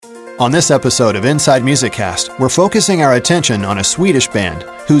On this episode of Inside Music Cast, we're focusing our attention on a Swedish band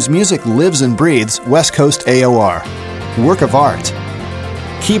whose music lives and breathes West Coast AOR. Work of Art.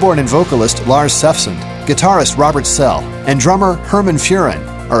 Keyboard and vocalist Lars Sefsund, guitarist Robert Sell, and drummer Herman Furen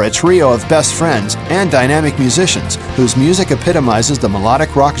are a trio of best friends and dynamic musicians whose music epitomizes the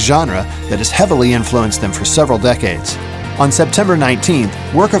melodic rock genre that has heavily influenced them for several decades. On September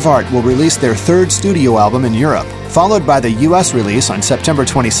 19th, Work of Art will release their third studio album in Europe, followed by the US release on September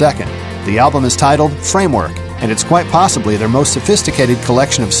 22nd. The album is titled Framework, and it's quite possibly their most sophisticated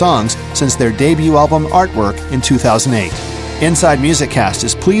collection of songs since their debut album Artwork in 2008. Inside Music Cast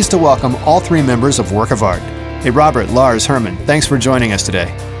is pleased to welcome all three members of Work of Art. Hey, Robert, Lars, Herman, thanks for joining us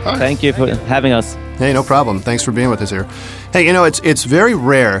today. Hi. Thank you for having us. Hey, no problem. Thanks for being with us here. Hey, it's very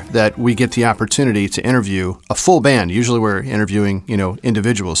rare that we get the opportunity to interview a full band. Usually we're interviewing,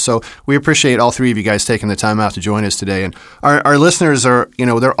 individuals. So we appreciate all three of you guys taking the time out to join us today. And our listeners are,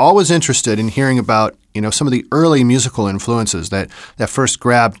 they're always interested in hearing about, some of the early musical influences that first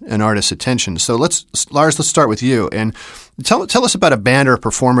grabbed an artist's attention. So Lars, let's start with you. And tell us about a band or a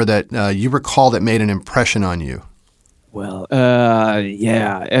performer that you recall that made an impression on you. Well,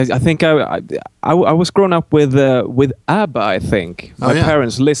 I think I was grown up with ABBA. I think my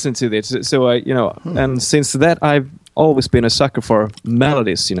parents listened to this, so and since that I've always been a sucker for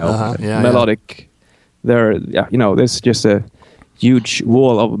melodies. Melodic. There's just a huge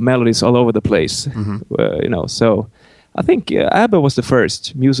wall of melodies all over the place. Mm-hmm. So I think ABBA was the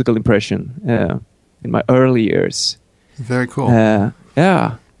first musical impression in my early years. Very cool.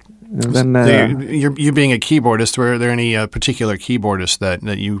 And then, you being a keyboardist, were there any particular keyboardists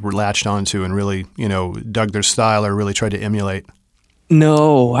that you were latched onto and really, dug their style or really tried to emulate?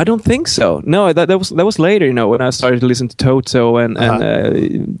 No, I don't think so. No, that was later, when I started to listen to Toto and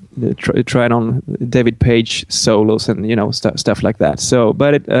trying on David Page solos and stuff like that. So,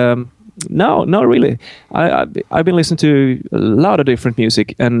 but no, not really. I've been listening to a lot of different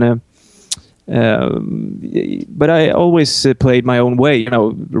music and. But I always played my own way,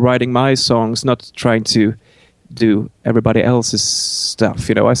 writing my songs, not trying to do everybody else's stuff.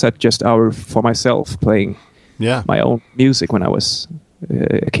 I sat just hour for myself playing my own music when I was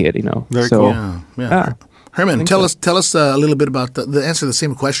a kid. Very cool. Yeah. Herman, tell us a little bit about the answer to the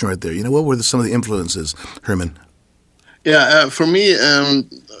same question right there. What were some of the influences, Herman? Yeah, for me,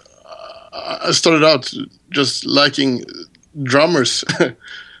 I started out just liking drummers.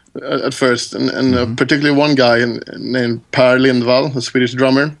 At first, and particularly one guy named Per Lindvall, a Swedish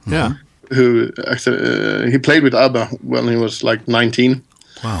drummer, who actually he played with ABBA when he was like 19.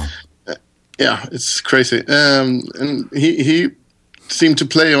 Wow. It's crazy. And he seemed to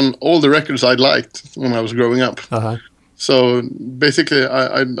play on all the records I liked when I was growing up. Uh-huh. So basically,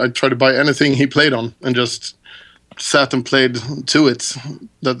 I tried to buy anything he played on and just sat and played to it.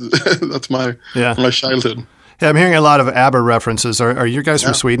 That's my childhood. Yeah, I'm hearing a lot of ABBA references. Are you guys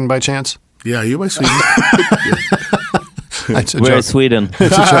from Sweden by chance? Yeah, you by Sweden. We're in Sweden.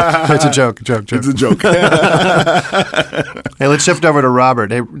 It's a joke. It's a joke. Hey, let's shift over to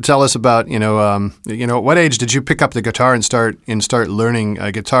Robert. Hey, tell us about at what age did you pick up the guitar and start learning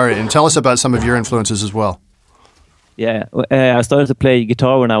guitar? And tell us about some of your influences as well. Yeah, I started to play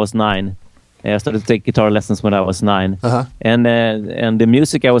guitar when I was 9. I started to take guitar lessons when I was 9, and the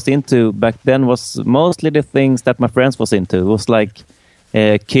music I was into back then was mostly the things that my friends was into. It was like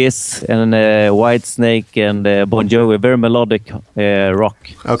Kiss and Whitesnake and Bon Jovi, very melodic rock,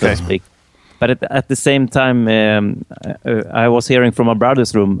 so to speak. But at the same time, I was hearing from my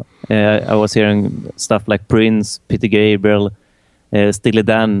brother's room. I was hearing stuff like Prince, Peter Gabriel, Steely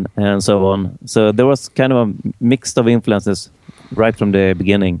Dan, and so on. So there was kind of a mix of influences right from the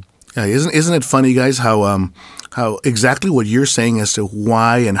beginning. Yeah, isn't it funny, guys, how exactly what you're saying as to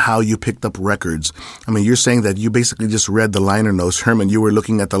why and how you picked up records. I mean, you're saying that you basically just read the liner notes. Herman, you were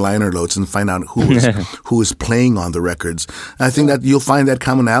looking at the liner notes and find out who was playing on the records. And I think that you'll find that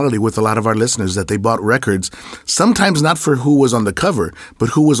commonality with a lot of our listeners, that they bought records, sometimes not for who was on the cover, but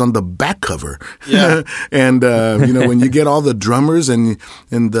who was on the back cover. Yeah. And when you get all the drummers and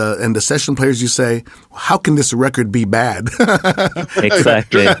the session players, you say, how can this record be bad?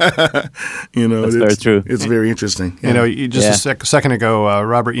 Exactly. That's very true. It's very interesting. Yeah. A second ago,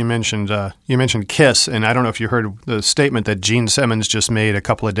 Robert, you mentioned Kiss, and I don't know if you heard the statement that Gene Simmons just made a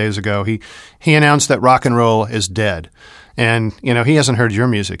couple of days ago. He announced that rock and roll is dead. And, he hasn't heard your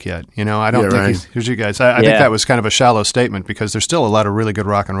music yet. I don't think he's heard you guys. I think that was kind of a shallow statement because there's still a lot of really good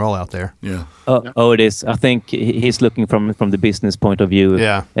rock and roll out there. Yeah. Oh, it is. I think he's looking from the business point of view.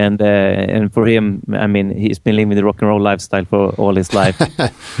 Yeah. And for him, I mean, he's been living the rock and roll lifestyle for all his life.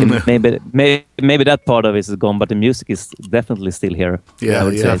 maybe maybe that part of it is gone, but the music is definitely still here. Yeah, I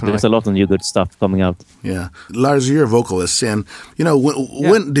would say. definitely. There's a lot of new good stuff coming out. Yeah. Lars, you're a vocalist, and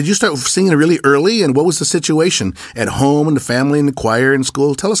when did you start singing really early, and what was the situation at home and the family and the choir and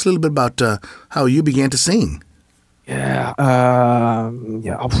school? Tell us a little bit about how you began to sing. Yeah,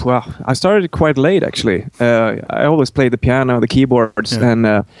 well, I started quite late actually. I always played the piano, the keyboards, and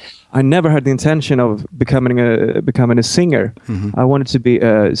I never had the intention of becoming a singer. Mm-hmm. I wanted to be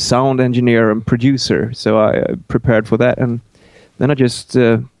a sound engineer and producer, so I prepared for that, and then I just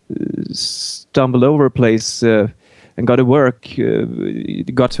stumbled over a place and got to work.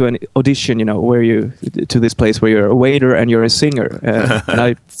 Got to an audition, where you to this place where you're a waiter and you're a singer, and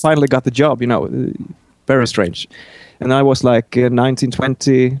I finally got the job. Very strange. And I was like 19,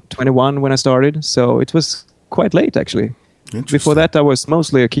 20, 21 when I started, so it was quite late actually. Before that, I was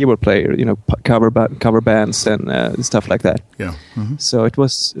mostly a keyboard player, cover bands and stuff like that. Yeah. Mm-hmm. So it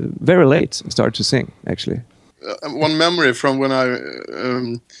was very late I started to sing actually. One memory from when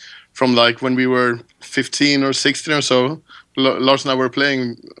when we were 15 or 16 or so, Lars and I were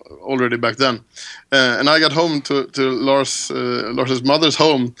playing already back then, and I got home to Lars's mother's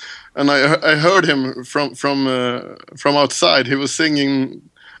home, and I heard him from outside. He was singing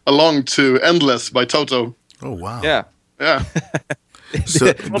along to "Endless" by Toto. Oh wow! Yeah.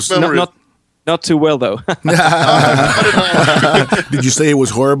 So not too well though. Did you say it was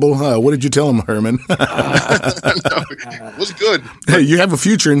horrible? What did you tell him, Herman? No, it was good. Hey, you have a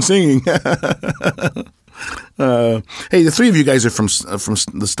future in singing. Hey, the three of you guys are from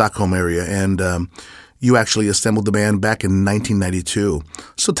the Stockholm area, and you actually assembled the band back in 1992.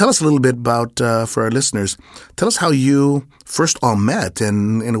 So tell us a little bit about, for our listeners, tell us how you first all met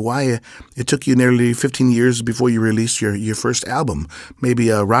and why it took you nearly 15 years before you released your first album. Maybe,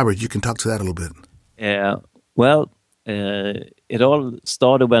 Robert, you can talk to that a little bit. Yeah, well, it all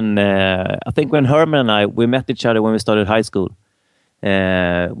started when, I think when Herman and we met each other when we started high school.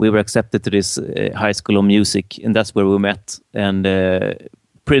 We were accepted to this high school of music, and that's where we met. And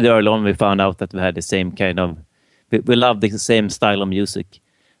pretty early on, we found out that we had the same kind of, we loved the same style of music,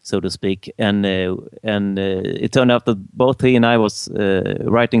 so to speak. And it turned out that both he and I was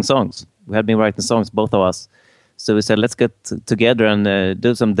writing songs. We had been writing songs, both of us. So we said, let's get together and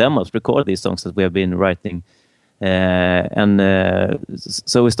do some demos, record these songs that we have been writing.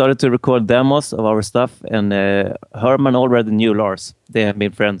 So we started to record demos of our stuff, and Herman already knew Lars. They have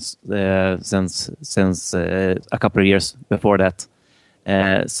been friends since a couple of years before that.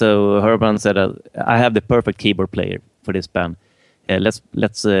 So Herman said, "I have the perfect keyboard player for this band. Let's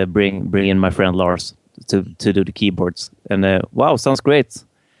bring in my friend Lars to do the keyboards." And wow, sounds great.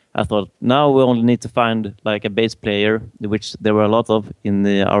 I thought, now we only need to find like a bass player, which there were a lot of in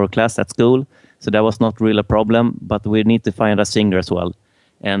our class at school. So that was not really a problem, but we need to find a singer as well.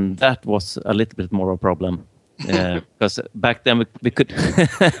 And that was a little bit more of a problem. Because back then we could...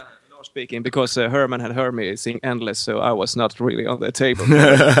 Speaking, because Herman had heard me sing Endless, so I was not really on the table.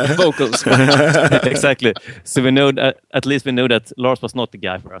 Vocals. Exactly. So we know that, at least we know that Lars was not the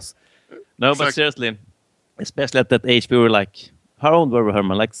guy for us. No, but seriously, especially at that age, we were like... How old were we,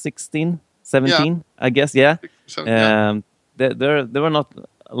 Herman? Like 16, 17, I guess, yeah? There were not...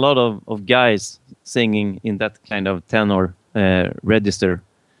 a lot of guys singing in that kind of tenor register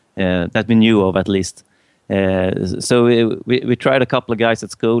that we knew of, at least. So we tried a couple of guys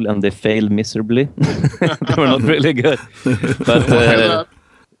at school, and they failed miserably. They were not really good. But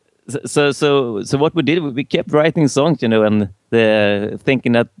so what we did, we kept writing songs, and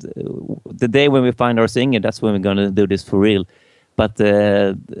thinking that the day when we find our singer, that's when we're going to do this for real. But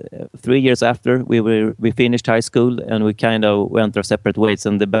 3 years after we finished high school, and we kind of went our separate ways,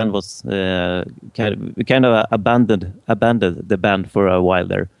 and the band was we kind of abandoned the band for a while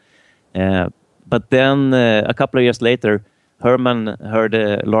there. But then a couple of years later, Herman heard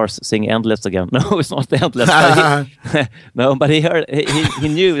Lars sing "Endless" again. No, it's not "Endless." But he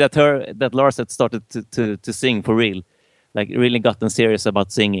knew that Lars had started to sing for real, like really gotten serious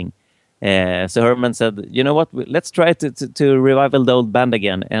about singing. So Herman said, "You know what? Let's try to revival the old band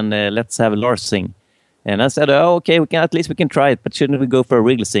again, and let's have Lars sing." And I said, "Oh, okay, at least we can try it, but shouldn't we go for a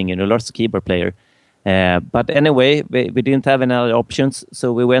real singer? Lars is a keyboard player." But anyway, we didn't have any other options,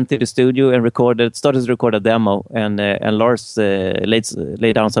 so we went to the studio and started to record a demo, and Lars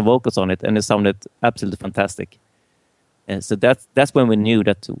laid down some vocals on it, and it sounded absolutely fantastic. So that's when we knew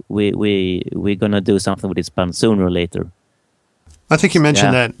that we're gonna do something with this band sooner or later. I think you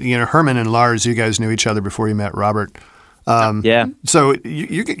mentioned that Herman and Lars, you guys knew each other before you met Robert. Yeah. So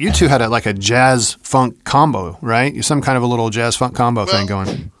you two had like a jazz funk combo, right? Some kind of a little jazz funk combo thing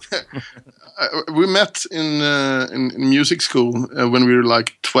going. we met in music school when we were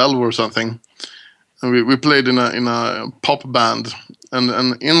like 12 or something. And we played in a pop band, and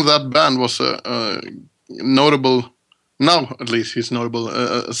in that band was a notable, now at least he's notable,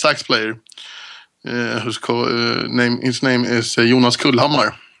 a sax player whose his name is Jonas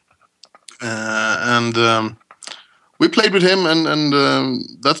Kullhammar, and we played with him, and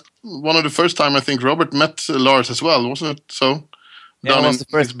that's one of the first time I think Robert met Lars as well, wasn't it? So down in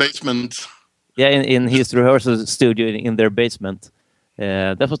his basement. Yeah, in his rehearsal studio in their basement.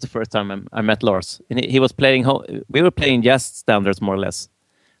 That was the first time I met Lars. And he was playing. We were playing jazz standards more or less,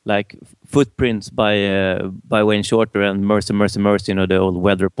 like Footprints by Wayne Shorter and Mercy, Mercy, Mercy. You know, the old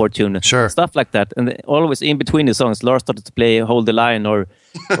Weather Report tune, sure, stuff like that. And always in between the songs, Lars started to play Hold the Line or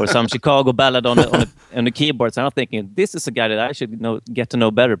some Chicago ballad on the keyboards. And I'm thinking, this is a guy that I should get to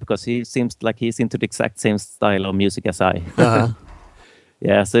know better, because he seems like he's into the exact same style of music as I. Uh-huh.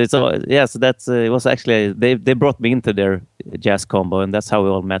 Yeah, so so that's it was actually they brought me into their jazz combo, and that's how we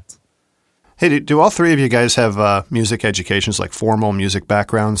all met. Hey, do all three of you guys have music educations, like formal music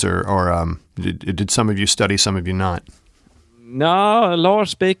backgrounds, or did some of you study, some of you not? No,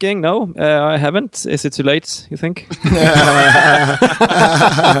 Lars speaking. No, I haven't. Is it too late, you think?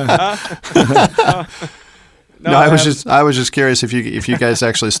 No, I was just curious if you guys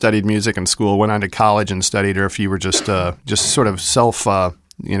actually studied music in school, went on to college and studied, or if you were just sort of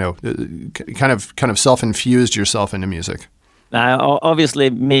kind of self-infused yourself into music.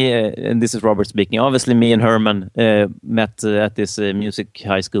 Obviously, me and this is Robert speaking. Obviously, me and Herman met at this music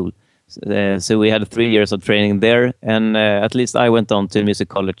high school, so we had 3 years of training there, and at least I went on to music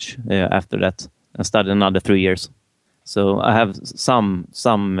college after that and studied another 3 years. So I have some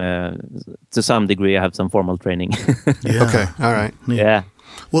to some degree, I have some formal training. Yeah. Okay, all right. Yeah.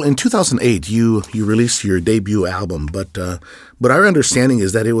 Well, in 2008, you released your debut album, but our understanding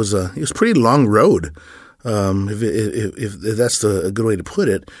is that it was a pretty long road, if that's a good way to put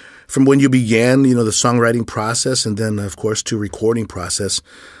it, from when you began, the songwriting process, and then of course to recording process,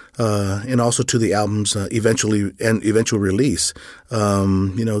 and also to the album's eventual release.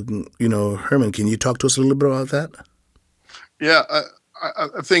 Herman, can you talk to us a little bit about that? Yeah,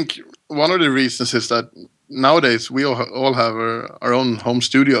 I think one of the reasons is that nowadays we all have our own home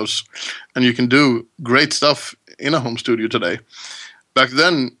studios, and you can do great stuff in a home studio today. Back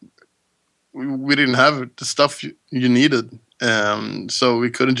then, we didn't have the stuff you needed, so we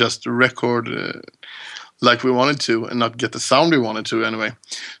couldn't just record like we wanted to and not get the sound we wanted to anyway.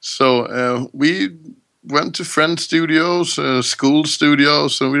 So we went to friend studios, school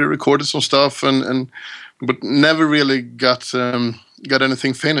studios, and we recorded some stuff, but never really got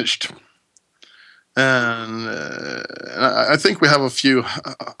anything finished. And I think we have a few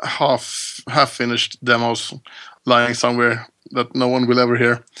half-finished demos lying somewhere that no one will ever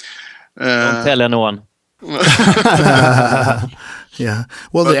hear. Don't tell anyone. Yeah.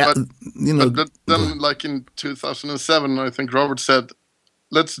 Well, but then, like in 2007, I think Robert said,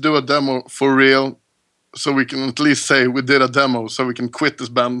 "Let's do a demo for real, so we can at least say we did a demo, so we can quit this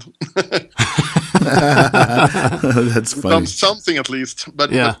band." That's funny. Something at least,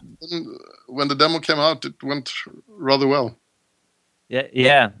 but, yeah. But when the demo came out, it went rather well.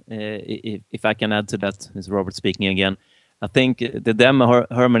 Yeah. If I can add to that, this is Robert speaking again. I think the demo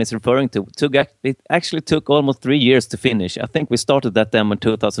Herman is referring to it actually took almost 3 years to finish. I think we started that demo in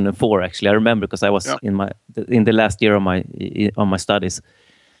 2004. Actually, I remember because I was in the last year of my studies,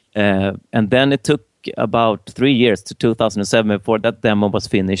 and then it took about 3 years to 2007 before that demo was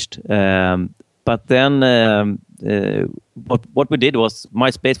finished. But then what we did was,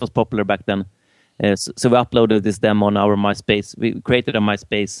 MySpace was popular back then. So we uploaded this demo on our MySpace. We created a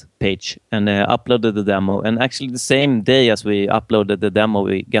MySpace page and uploaded the demo. And actually the same day as we uploaded the demo,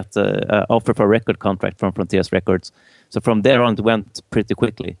 we got an offer for a record contract from Frontiers Records. So from there on, it went pretty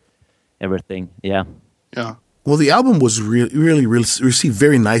quickly, everything. Yeah. Yeah. Well, the album was really received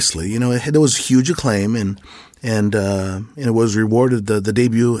very nicely. There was huge acclaim, and it was rewarded the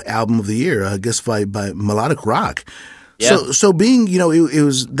debut album of the year, I guess by Melodic Rock. Yeah. So being, it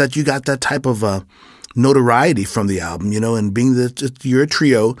was that you got that type of notoriety from the album, and being that you're a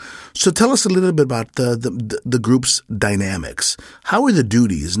trio. So tell us a little bit about the group's dynamics. How are the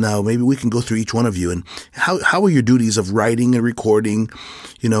duties? Now, maybe we can go through each one of you, and how are your duties of writing and recording,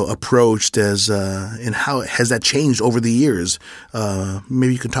 approached and how has that changed over the years?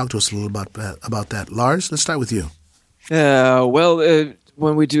 Maybe you can talk to us a little about that. Lars, let's start with you.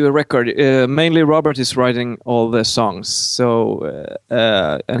 When we do a record, mainly Robert is writing all the songs. So,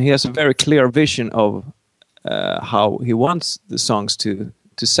 and he has a very clear vision of how he wants the songs to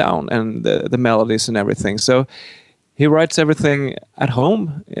sound and the melodies and everything. So he writes everything at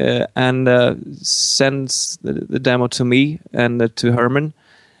home and sends the demo to me and to Herman,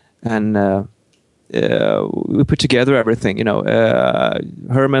 and we put together everything.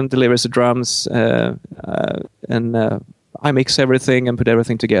 Herman delivers the drums, and I mix everything and put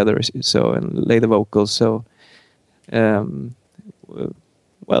everything together. And lay the vocals. So, and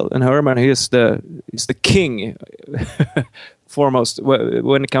Herman, he's the king, foremost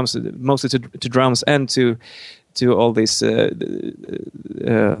when it comes mostly to drums and to all this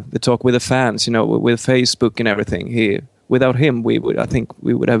the talk with the fans, with Facebook and everything. Without him, I think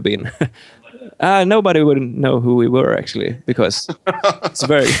we would have been. Nobody would know who we were, actually, because it's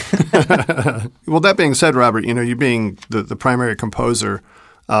very... Well, that being said, Robert, you being the primary composer,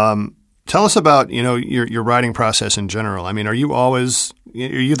 tell us about, your writing process in general. I mean, are you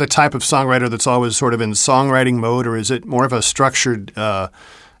the type of songwriter that's always sort of in songwriting mode, or is it more of a structured,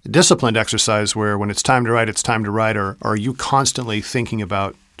 disciplined exercise where when it's time to write, or are you constantly thinking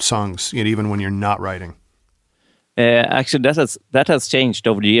about songs, even when you're not writing? Actually, that has changed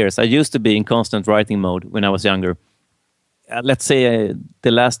over the years. I used to be in constant writing mode when I was younger. Let's say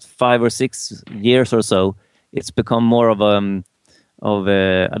the last 5 or 6 years or so, it's become more of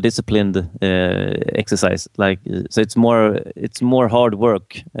a disciplined exercise. So it's more hard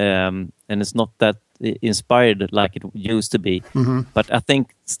work, and it's not that inspired like it used to be. Mm-hmm. But I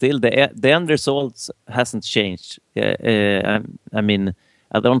think still the end results hasn't changed. I mean,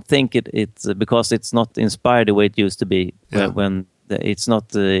 I don't think it's because it's not inspired the way it used to be. Yeah. When it's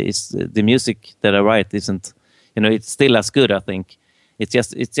not, it's the music that I write isn't, it's still as good. I think it's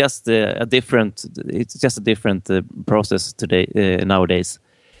just a different process today nowadays.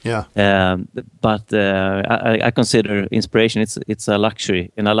 Yeah. But I consider inspiration. It's a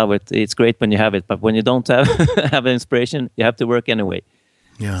luxury, and I love it. It's great when you have it, but when you don't have an inspiration, you have to work anyway.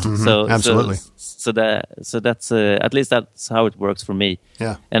 Yeah. Mm-hmm. So absolutely. So that's at least that's how it works for me.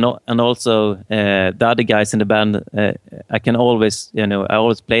 Yeah. And also the other guys in the band, I can always I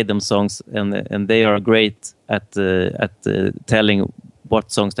always play them songs, and they are great at telling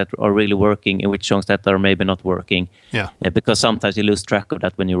what songs that are really working and which songs that are maybe not working. Yeah. Because sometimes you lose track of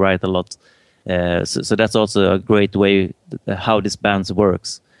that when you write a lot. So that's also a great way how this band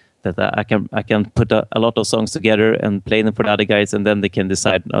works. That I can put a lot of songs together and play them for the other guys, and then they can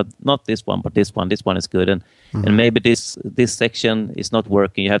decide not this one, but this one. This one is good, and maybe this section is not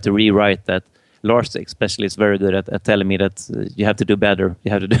working. You have to rewrite that. Lars especially is very good at telling me that you have to do better.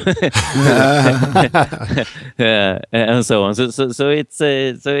 You have to do, and so on. So it's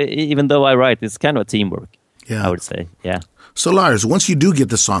so even though I write, it's kind of a teamwork. Yeah, I would say. Yeah. So Lars, once you do get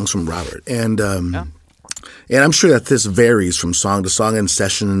the songs from Robert, and I'm sure that this varies from song to song and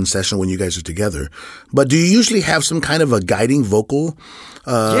session when you guys are together. But do you usually have some kind of a guiding vocal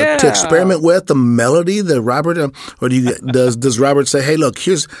to experiment with, the melody that Robert, or does Robert say, "Hey, look,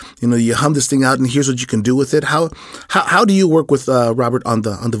 here's you hum this thing out, and here's what you can do with it"? How do you work with Robert on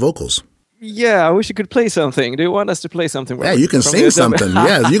the vocals? Yeah, I wish you could play something. Do you want us to play something? Yeah, you can sing something.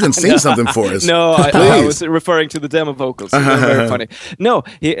 Yeah, you can sing something for us. No, I was referring to the demo vocals. They're very funny. No,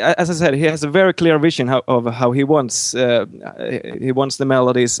 as I said, he has a very clear vision of how he wants the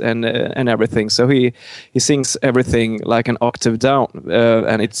melodies and everything. So he sings everything like an octave down,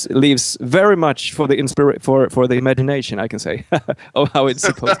 and it leaves very much for the for the imagination, I can say, of how it's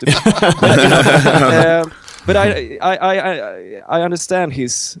supposed to be. But I understand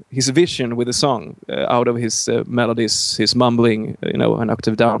his vision with the song out of his melodies, his mumbling, an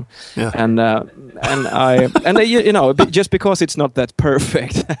octave down, and just because it's not that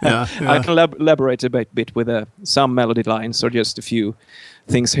perfect, I can elaborate a bit with some melody lines or just a few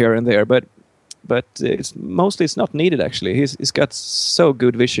things here and there, but it's not needed actually. He's got so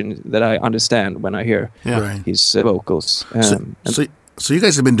good vision that I understand when I hear his vocals. So you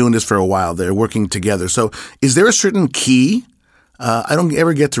guys have been doing this for a while. They're working together. So is there a certain key? I don't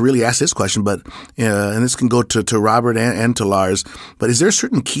ever get to really ask this question, but and this can go to Robert and to Lars. But is there a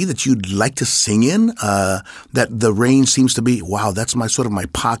certain key that you'd like to sing in that the range seems to be, wow, that's my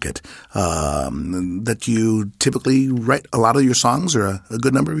pocket, that you typically write a lot of your songs or a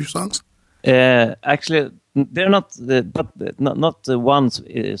good number of your songs? Actually, they're not one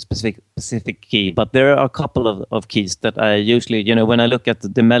specific key, but there are a couple of keys that I usually, when I look at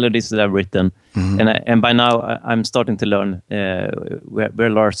the melodies that I've written, and by now I'm starting to learn where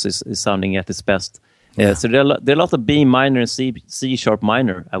Lars is sounding at his best. So there are a lot of B minor and C sharp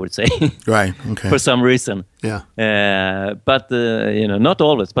minor, I would say. Right. Okay. For some reason. Yeah. But not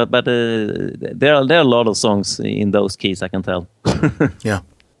always. But there are a lot of songs in those keys, I can tell. Yeah.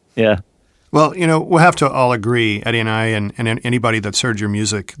 Yeah. Well, we'll have to all agree, Eddie and I, and anybody that's heard your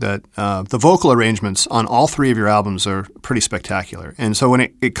music, that the vocal arrangements on all three of your albums are pretty spectacular. And so when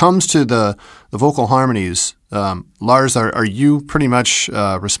it comes to the vocal harmonies, Lars, are you pretty much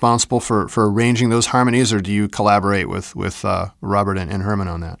responsible for arranging those harmonies, or do you collaborate with Robert and Herman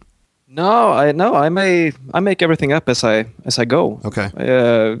on that? No, I make everything up as I go. Okay.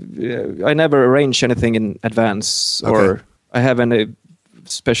 I never arrange anything in advance, or I have any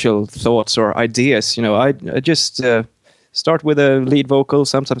special thoughts or ideas. I just start with a lead vocal.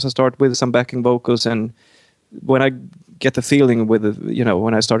 Sometimes I start with some backing vocals, and when I get the feeling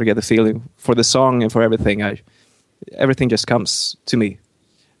when I start to get the feeling for the song and for everything, everything just comes to me.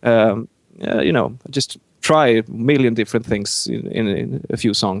 I just try a million different things in a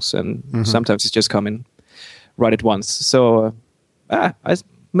few songs, and sometimes it's just coming right at once. So I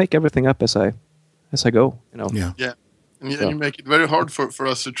make everything up as I go. Yeah. And you make it very hard for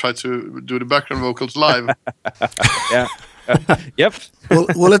us to try to do the background vocals live. Yeah. Yep.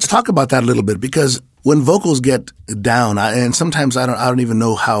 Well, let's talk about that a little bit, because when vocals get down, and sometimes I don't even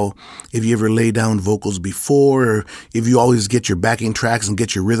know if you ever lay down vocals before, or if you always get your backing tracks and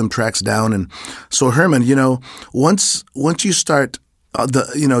get your rhythm tracks down. And so, Herman, once you start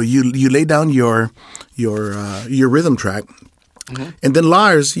you lay down your rhythm track. Mm-hmm. And then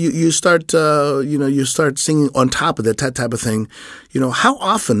Lars, you start singing on top of that type of thing. How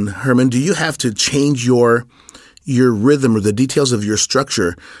often, Herman, do you have to change your rhythm or the details of your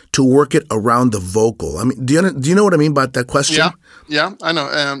structure to work it around the vocal? I mean, do you know what I mean by that question? Yeah, I know.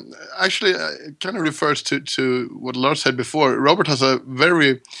 Actually, it kind of refers to what Lars said before. Robert has a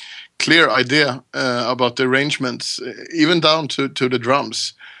very clear idea about the arrangements, even down to the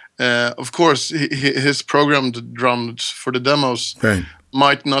drums. Of course, his programmed drums for the demos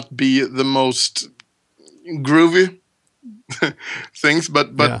might not be the most groovy things,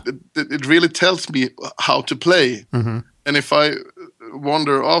 but it really tells me how to play. Mm-hmm. And if I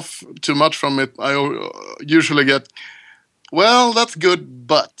wander off too much from it, I usually get, well, that's good,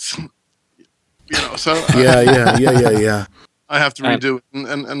 but so yeah. I have to redo it,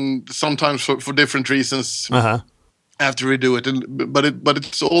 and sometimes for different reasons. I have to redo it, but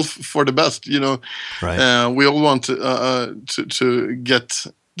it's all for the best, Right. We all want to get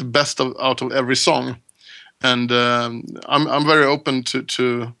the best out of every song, and I'm very open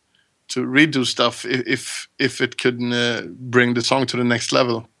to redo stuff if it could bring the song to the next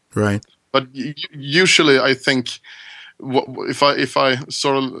level. Right. But usually, I think if I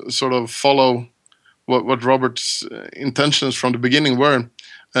sort of follow what Robert's intentions from the beginning were,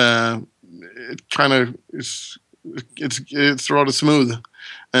 it kind of is. It's rather smooth,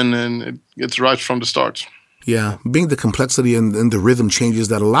 and it's right from the start. Yeah, being the complexity and the rhythm changes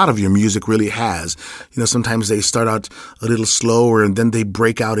that a lot of your music really has. Sometimes they start out a little slower, and then they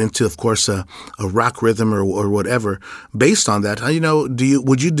break out into, of course, a rock rhythm or whatever. Based on that,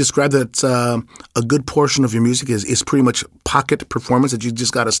 would you describe that a good portion of your music is pretty much pocket performance, that you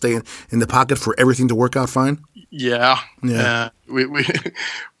just got to stay in the pocket for everything to work out fine? Yeah. We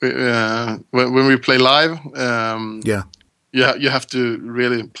when we play live, you have to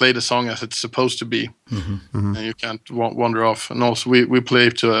really play the song as it's supposed to be, and you can't wander off. And also, we play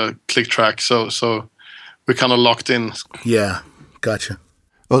to a click track, so we're kind of locked in. Yeah, gotcha.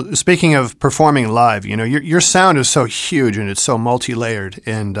 Well, speaking of performing live, your sound is so huge and it's so multi-layered,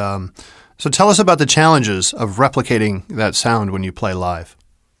 and so tell us about the challenges of replicating that sound when you play live.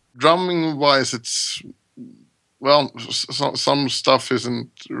 Drumming wise, it's. Well, some stuff isn't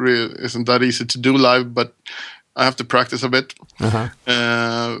that easy to do live, but I have to practice a bit.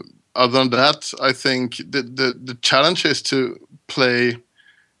 Other than that, I think the challenge is to play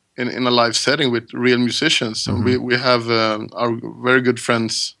in a live setting with real musicians. Mm-hmm. We have our very good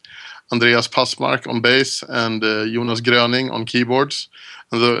friends Andreas Passmark on bass and Jonas Gröning on keyboards.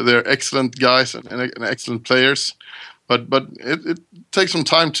 And they're excellent guys and excellent players, but it takes some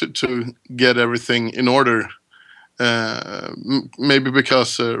time to get everything in order. Maybe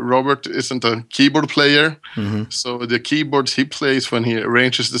because Robert isn't a keyboard player, so the keyboards he plays when he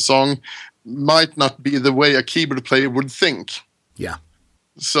arranges the song might not be the way a keyboard player would think. Yeah.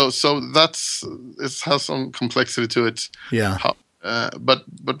 So it has some complexity to it. Yeah. But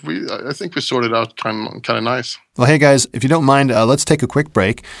I think we sorted out kind of nice. Well, hey guys, if you don't mind, let's take a quick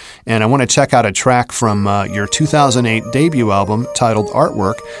break, and I want to check out a track from your 2008 debut album titled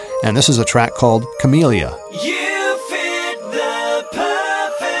Artwork, and this is a track called Camellia. You fit the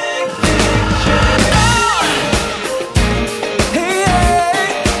perfect picture.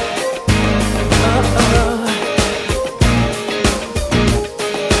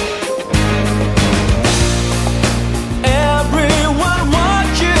 Hey, everyone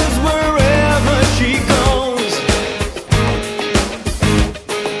watches wherever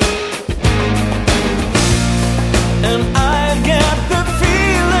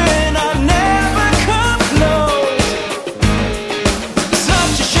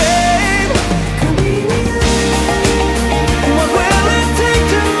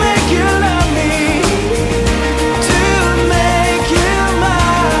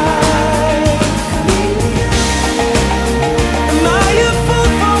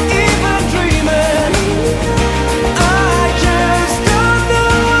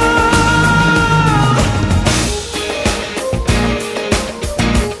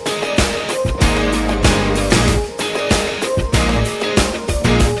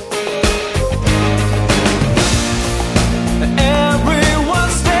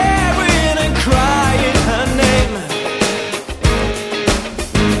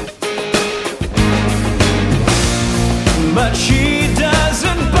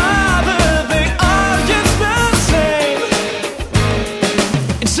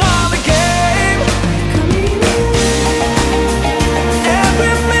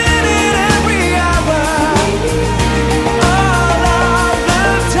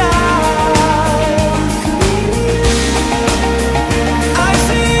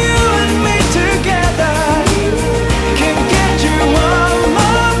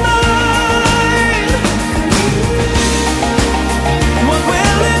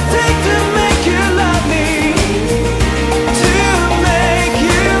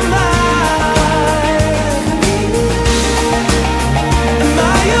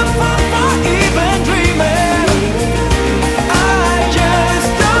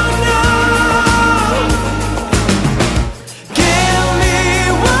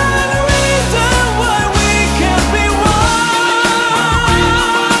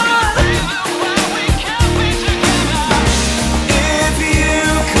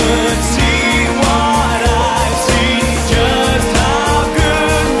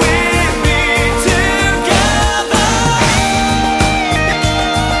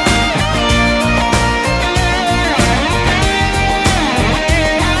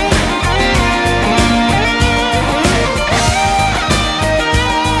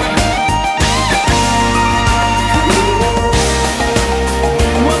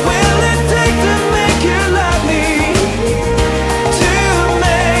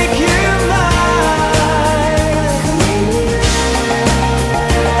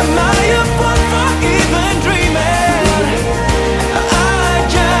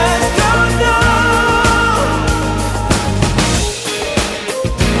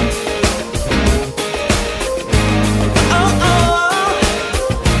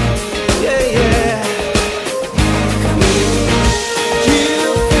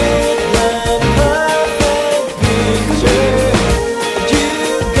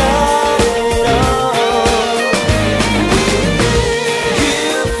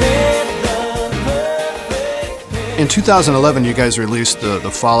In 2011, you guys released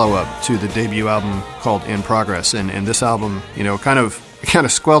the follow-up to the debut album called In Progress, and this album, kind of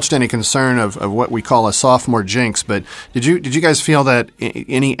squelched any concern of what we call a sophomore jinx. But did you guys feel that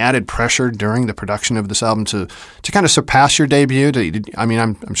any added pressure during the production of this album to kind of surpass your debut?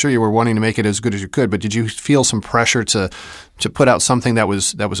 I'm sure you were wanting to make it as good as you could, but did you feel some pressure to put out something that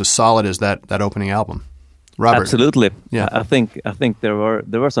was as solid as that opening album? Robert. Absolutely. Yeah. I think there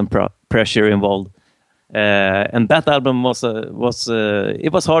were some pressure involved. And that album was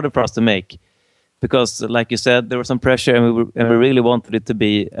harder for us to make because, like you said, there was some pressure, and we really wanted it to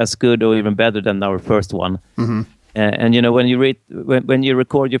be as good or even better than our first one. Mm-hmm. And when you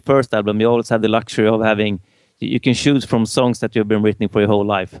record your first album, you always have the luxury of you can choose from songs that you've been writing for your whole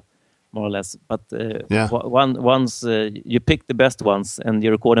life, more or less. But once you pick the best ones and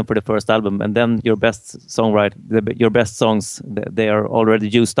you record them for the first album, and then your best your best songs, they are already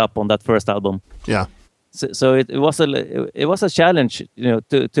used up on that first album. Yeah. So it was a challenge,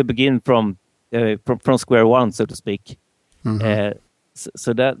 to begin from square one, so to speak. Mm-hmm.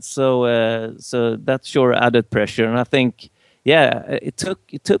 So that sure added pressure, and I think, it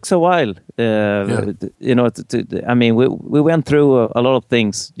took a while. We went through a lot of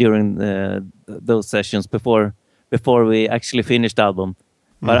things during those sessions before we actually finished the album.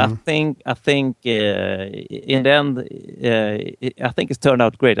 But Mm-hmm. I think in the end, I think it's turned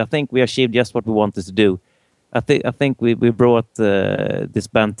out great. I think we achieved just what we wanted to do. I think we brought this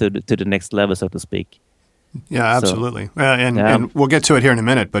band to the next level, so to speak. Yeah, absolutely. And we'll get to it here in a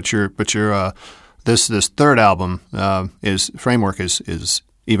minute. But your this third album Framework is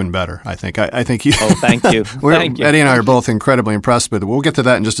even better. I think. I think you. Oh, thank you. Thank you. Eddie and I are both incredibly impressed with it. We'll get to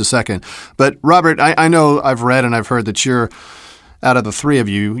that in just a second. But Robert, I know I've read and I've heard that you're, out of the three of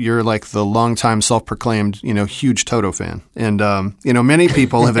you, you're like the longtime self-proclaimed, huge Toto fan. And, many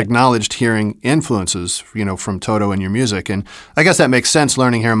people have acknowledged hearing influences, from Toto in your music. And I guess that makes sense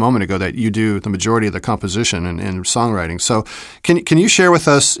learning here a moment ago that you do the majority of the composition and songwriting. So can you share with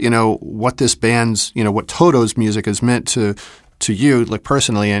us, what this band's, what Toto's music has meant to you, like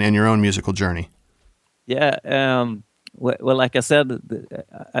personally and your own musical journey? Yeah. Well, like I said,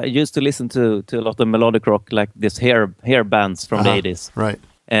 I used to listen to a lot of melodic rock, like this hair bands from the 80s, right?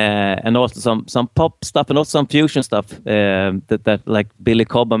 And also some pop stuff, and also some fusion stuff that like Billy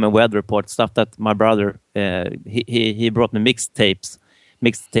Cobham and Weather Report stuff that my brother he brought me mixtape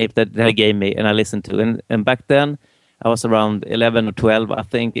that he gave me, and I listened to. And back then I was around 11 or 12, I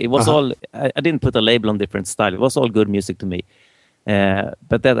think. It was all I didn't put a label on different style. It was all good music to me.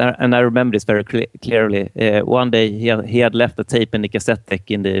 But then, and I remember this very clearly. One day he had left a tape in the cassette deck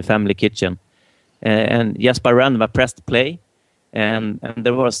in the family kitchen, and just by random I pressed play, and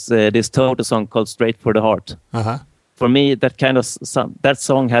there was this Toto song called "Straight for the Heart." For me, that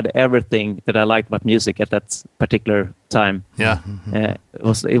song had everything that I liked about music at that particular time. Yeah,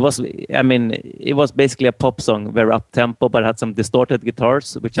 it was basically a pop song, very up tempo, but had some distorted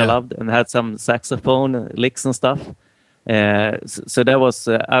guitars, which I loved, and had some saxophone licks and stuff. So that was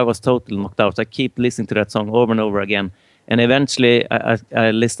I was totally knocked out. I keep listening to that song over and over again, and eventually I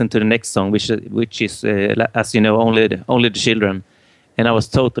listened to the next song, which is as you know, only the children, and I was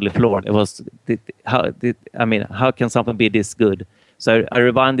totally floored. It was how can something be this good? So I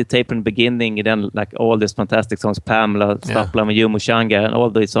rewound the tape in the beginning, and then like all these fantastic songs, Pamela, Staplam, and Yumu Shanga, and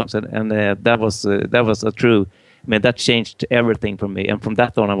all these songs, and that was a true. That changed everything for me, and from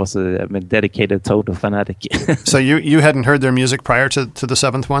that on, I was a dedicated Toto fanatic. So you hadn't heard their music prior to the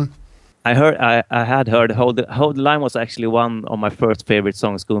seventh one? I had heard Hold the Line was actually one of my first favorite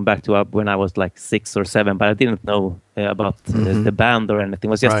songs, going back to when I was like 6 or 7, but I didn't know about the band or anything.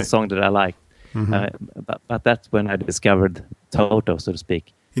 It was just a song that I liked. But that's when I discovered Toto, so to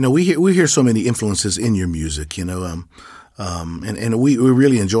speak. We hear so many influences in your music, and we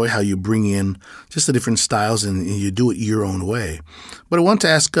really enjoy how you bring in just the different styles and you do it your own way. But I want to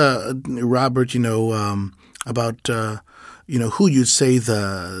ask Robert, about who you'd say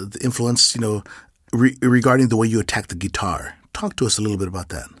the influence, regarding the way you attack the guitar. Talk to us a little bit about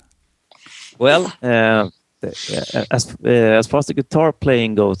that. Well, as far as the guitar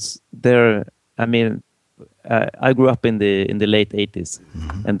playing goes, I grew up in the late 80s,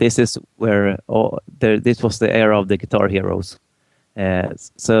 and this is where this was the era of the guitar heroes.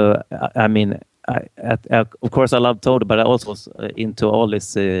 So of course I love Toto, but I also was into all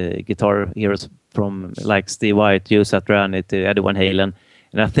these guitar heroes from like Steve Vai, Joe Satriani to Eddie Van Halen,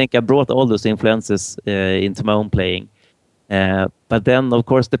 and I think I brought all those influences into my own playing. But then, of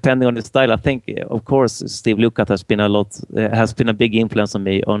course, depending on the style, I think, of course, Steve Lukather has been a big influence on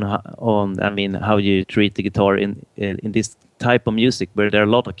me on how you treat the guitar in this type of music where there are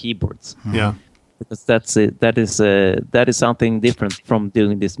a lot of keyboards. Yeah. because that is something different from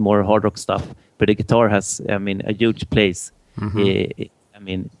doing this more hard rock stuff. But the guitar has, I mean, a huge place. I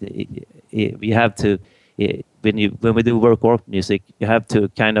mean, we have to when we do work music, you have to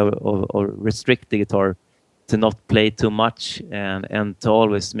kind of or restrict the guitar to not play too much and to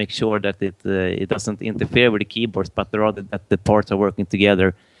always make sure that it doesn't interfere with the keyboards, but rather that the parts are working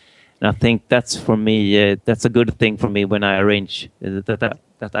together. And I think that's for me that's a good thing for me when I arrange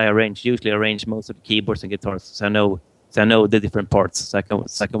that I usually arrange most of the keyboards and guitars, so I know the different parts, so I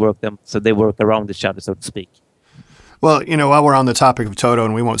can work them so they work around each other, so to speak. Well, you know, while we're on the topic of Toto,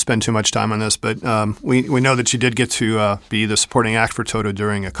 and we won't spend too much time on this, but we know that you did get to be the supporting act for Toto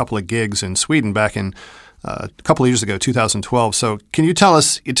during a couple of gigs in Sweden back in a couple of years ago, 2012. So can you tell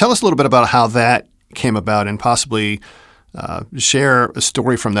us a little bit about how that came about and possibly share a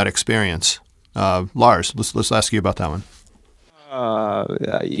story from that experience? Lars, let's ask you about that one.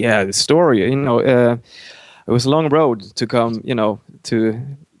 Yeah, the story, you know, it was a long road to come, you know, to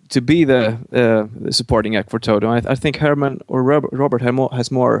be the supporting act for Toto. I think Herman or Robert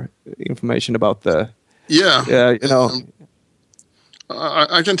has more information about the. Yeah. You know.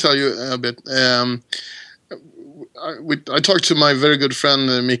 I can tell you a bit. I talked to my very good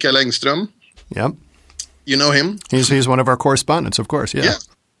friend Mikael Engström. Yep. You know him? He's one of our correspondents, of course. Yeah.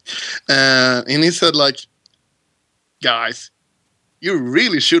 And he said, like, guys, you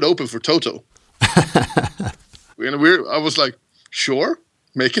really should open for Toto. I was like, sure,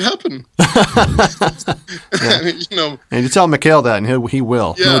 make it happen. You know, and you tell Mikael that, and he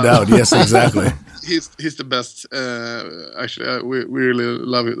will. Yeah. No doubt. Yes, exactly. He's the best. Actually, we really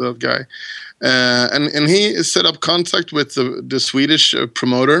love that guy. And he set up contact with the Swedish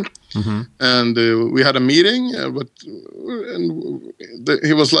promoter, and we had a meeting.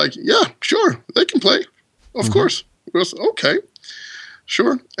 He was like, "Yeah, sure, they can play, of course." It was okay,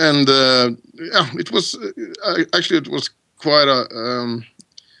 sure. And it was it was quite a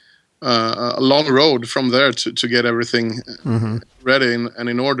long road from there to get everything ready and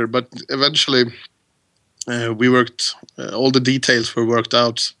in order. But eventually, we worked. All the details were worked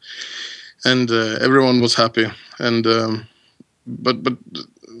out, and everyone was happy. And but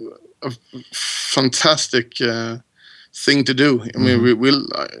a fantastic thing to do. I mean,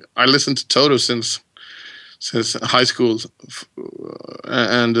 I listened to Toto since high school,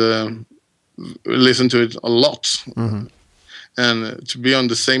 and listened to it a lot. And to be on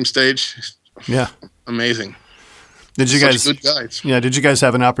the same stage, amazing. Did you Such guys? Good guys. Yeah. Did you guys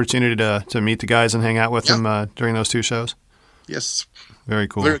have an opportunity to meet the guys and hang out with them during those two shows? Yes. Very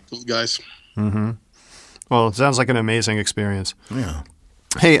cool. Very cool guys. Well, it sounds like an amazing experience. Yeah.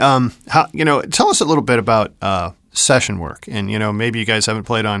 Hey, tell us a little bit about session work, and maybe you guys haven't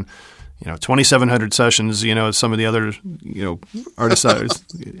played on 2,700 sessions, some of the other, artists.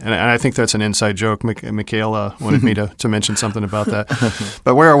 And I think that's an inside joke. Michaela wanted me to mention something about that.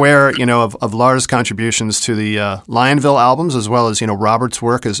 But we're aware, of Lars' contributions to the Lionville albums, as well as, Robert's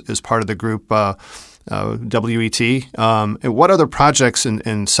work as part of the group WET. And what other projects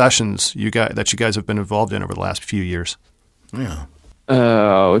and sessions that you guys have been involved in over the last few years? Yeah.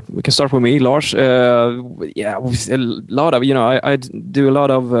 We can start with me, Lars. A lot of, I do a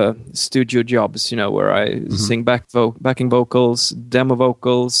lot of studio jobs, where I sing backing vocals, demo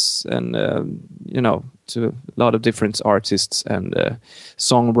vocals, and, to a lot of different artists and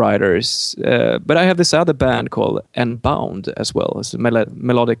songwriters. But I have this other band called Unbound as well. It's a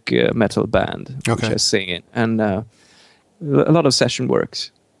melodic metal band, which I sing in. And a lot of session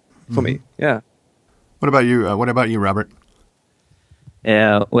works for me, yeah. What about you, Robert?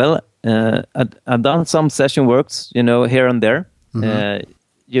 I've done some session works, here and there.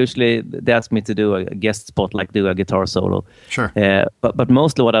 Usually they ask me to do a guest spot, like do a guitar solo. Sure. But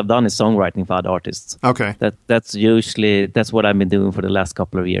mostly what I've done is songwriting for other artists. Okay. That's what I've been doing for the last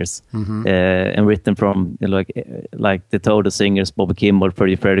couple of years. And written from like the Toto singers, Bobby Kimball,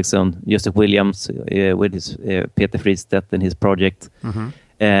 Freddie Fredriksson, Joseph Williams with his Peter Fristedt and his project.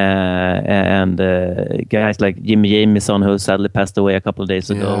 And guys like Jimmy Jamison, who sadly passed away a couple of days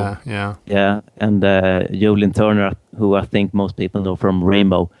ago. Yeah. And Julian Turner, who I think most people know from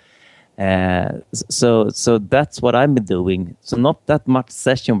Rainbow. So that's what I've been doing. So not that much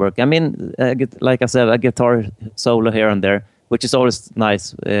session work. I mean, like I said, a guitar solo here and there, which is always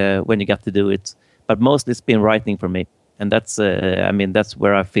nice when you get to do it. But mostly it's been writing for me. And that's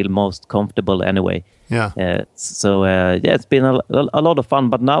where I feel most comfortable anyway. Yeah. It's been a lot of fun.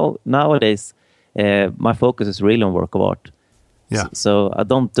 But nowadays, my focus is really on work of art. Yeah. So I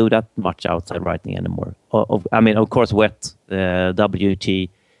don't do that much outside writing anymore. Of course, WET, WT,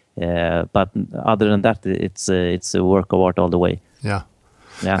 but other than that, it's a work of art all the way. Yeah.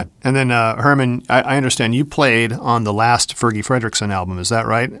 Yeah. And then Herman, I understand you played on the last Fergie Fredriksson album. Is that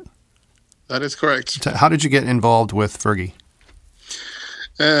right? That is correct. How did you get involved with Fergie?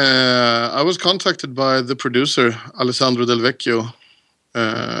 I was contacted by the producer Alessandro Del Vecchio,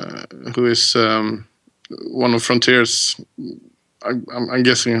 who is one of Frontier's, I'm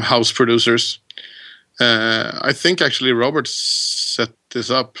guessing, house producers. I think actually Robert set this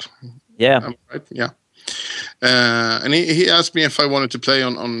up. Yeah. Right? Yeah. And he asked me if I wanted to play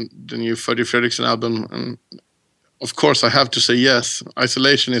on the new Fergie Fredriksson album, and of course I have to say yes.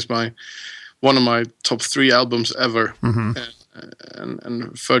 Isolation is one of my top 3 albums ever, and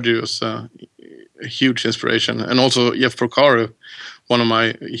Fergie was a huge inspiration, and also Jeff Porcaro, one of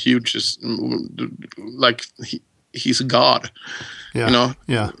my hugest, like he's a god,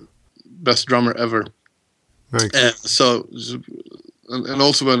 best drummer ever. Very cool. And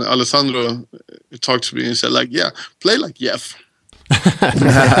also when Alessandro talked to me and said, like, yeah, play like Jeff.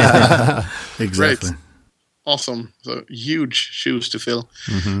 Exactly. Great. Awesome. So huge shoes to fill.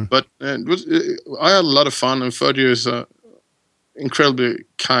 But I had a lot of fun, and Fergie is a incredibly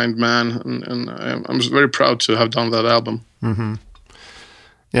kind man, and I'm very proud to have done that album.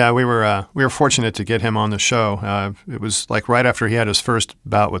 Yeah, we were fortunate to get him on the show. It was like right after he had his first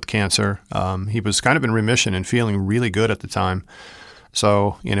bout with cancer. He was kind of in remission and feeling really good at the time.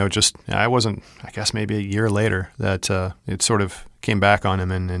 So, I guess maybe a year later that it sort of came back on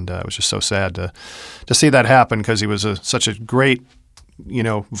him, and it was just so sad to see that happen, because he was such a great,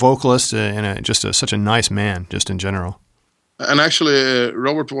 vocalist and such a nice man, just in general. And actually,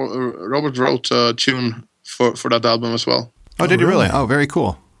 Robert wrote a tune for that album as well. Oh, did you really? Oh, very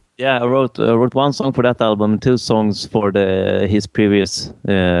cool. Yeah, I wrote 1 song for that album, 2 songs for his previous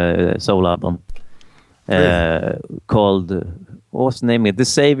soul album called, what was the name? The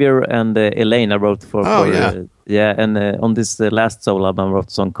Savior, and Elaine I wrote for. And on this last soul album I wrote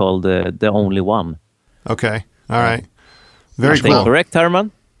a song called The Only One. Okay, all right. Very cool. Correct,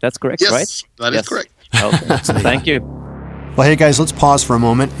 Herman? That's correct, yes, right? That is correct. Okay. Thank you. Well, hey guys, let's pause for a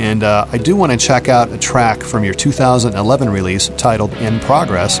moment, and I do want to check out a track from your 2011 release titled In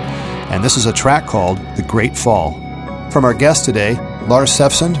Progress, and this is a track called The Great Fall. From our guests today, Lars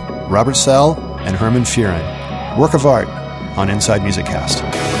Sefsund, Robert Sell, and Herman Fuhren. Work of Art on Inside Music Cast.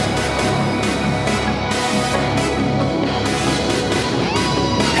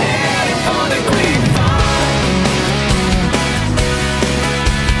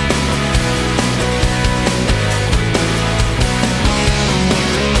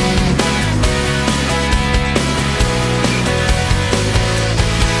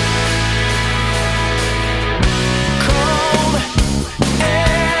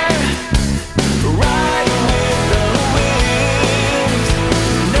 Right with the wind.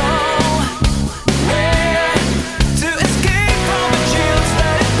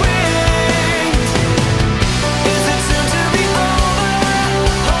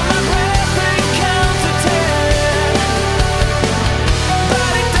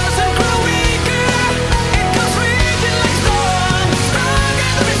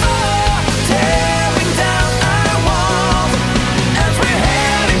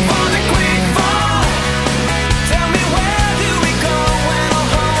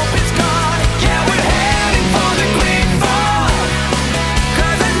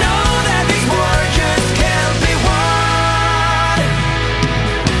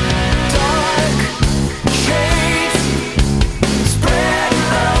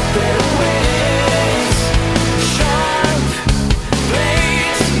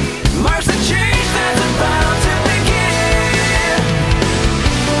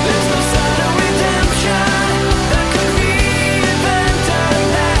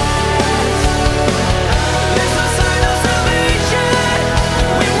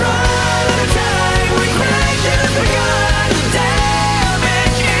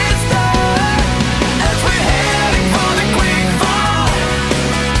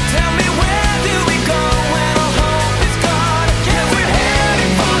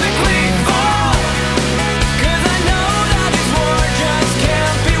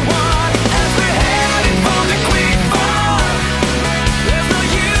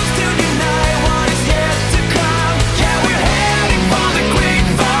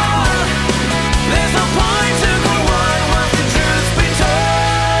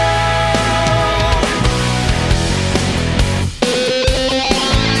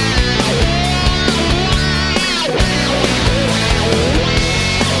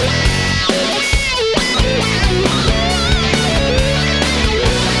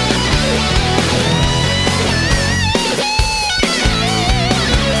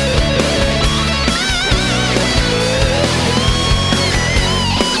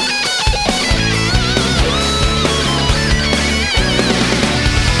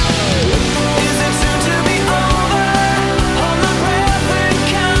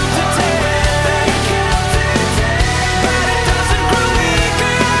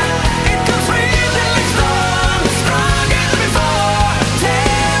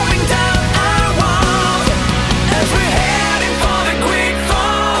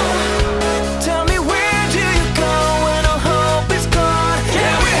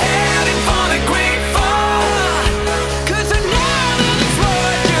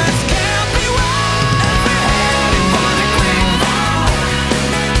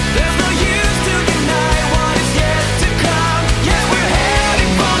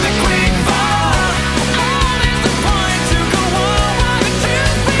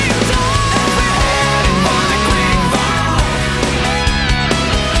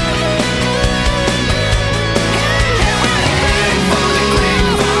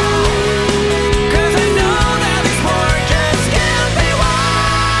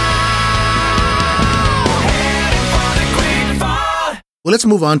 Well, let's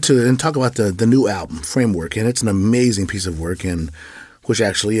move on to and talk about the new album, Framework. And it's an amazing piece of work, and which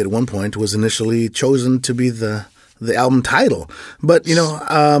actually at one point was initially chosen to be the album title. But,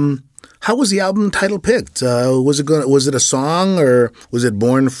 how was the album title picked? Was it a song, or was it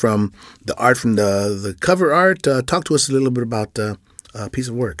born from the art, from the cover art? Talk to us a little bit about a piece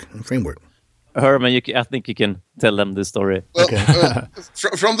of work, Framework. Herman, I think you can tell them the story. Well,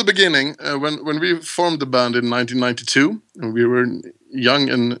 from the beginning, when we formed the band in 1992, and we were young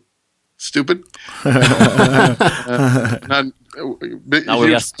and stupid. Now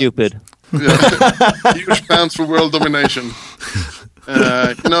we are stupid. Huge plans for world domination.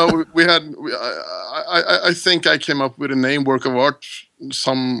 I think I came up with a name, Work of Art,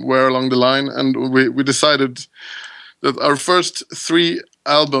 somewhere along the line, and we decided that our first 3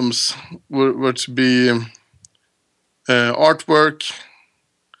 albums were to be artwork,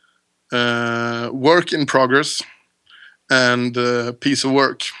 work in progress, and piece of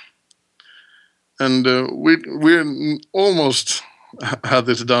work. And we almost had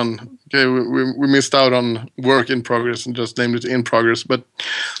this done. Okay, we missed out on work in progress and just named it In Progress, but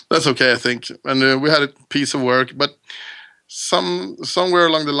that's okay, I think. And we had a piece of work, but somewhere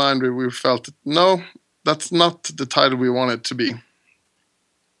along the line we felt that, no, that's not the title we want it to be.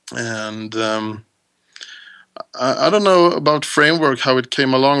 And I don't know about Framework, how it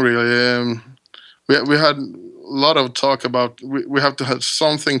came along really. We had a lot of talk about we have to have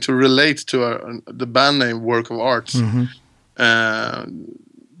something to relate to the band name Work of Art. Mm-hmm.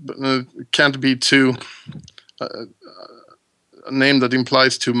 But it can't be too a name that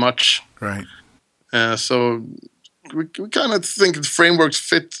implies too much. Right. So we kind of think the Frameworks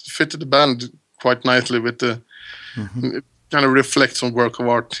fit the band quite nicely with the it kind of reflects on Work of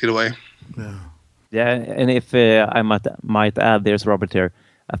Art either way. Yeah, and if I might add, there's Robert here.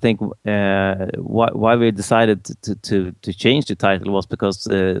 I think why we decided to change the title was because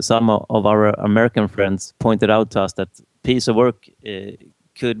some of our American friends pointed out to us that piece of work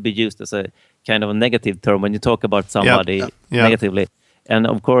could be used as a kind of a negative term when you talk about somebody negatively. And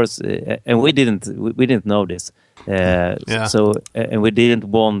of course, and we didn't know this. So and we didn't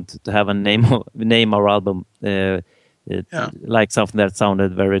want to have a name our album like something that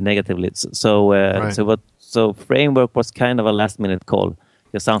sounded very negatively. So Framework was kind of a last minute call.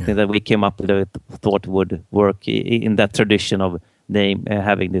 It's something that we came up with that thought would work in that tradition of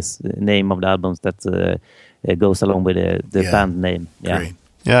having this name of the albums that goes along with the band name. Yeah. Great.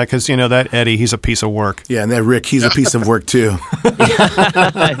 Yeah, because that Eddie, he's a piece of work. Yeah, and that Rick, he's a piece of work too.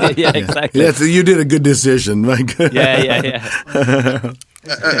 Yeah, exactly. You did a good decision. Yeah.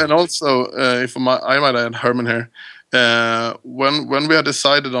 And also, if I might add Herman here, when we had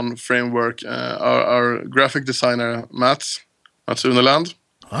decided on Framework, our graphic designer Mats Uneland.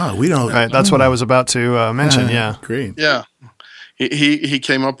 We don't. Right, that's what I was about to mention. Yeah, great. Yeah, he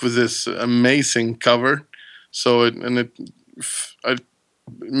came up with this amazing cover, so it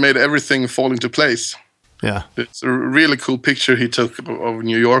made everything fall into place. Yeah, it's a really cool picture he took of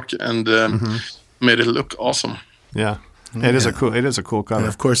New York and made it look awesome. Yeah. It is a cool cover. And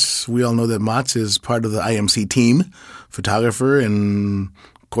of course, we all know that Mats is part of the IMC team, photographer and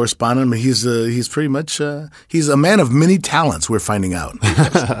correspondent. But he's pretty much he's a man of many talents. We're finding out.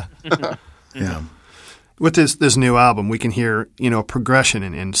 Yeah. With this new album, we can hear progression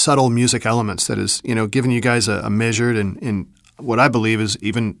and subtle music elements that is giving you guys a measured and what I believe is,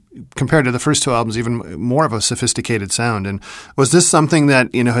 even compared to the first 2 albums, even more of a sophisticated sound. And was this something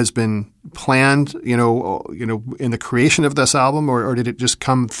that has been planned, in the creation of this album, or did it just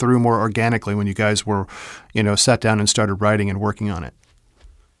come through more organically when you guys were, sat down and started writing and working on it?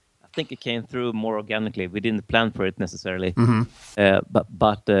 I think it came through more organically. We didn't plan for it necessarily,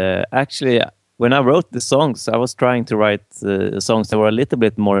 but actually, when I wrote the songs, I was trying to write songs that were a little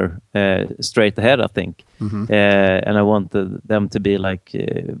bit more straight ahead, I think. And I wanted them to be like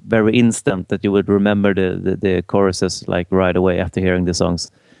very instant, that you would remember the choruses like right away after hearing the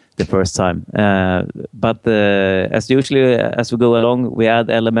songs the first time. But as usually, as we go along, we add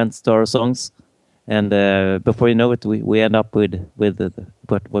elements to our songs. And before you know it, we end up with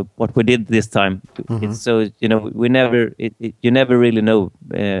what we did this time. It's so you never really know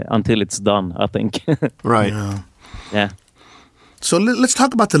until it's done, I think. Right. Yeah. So let's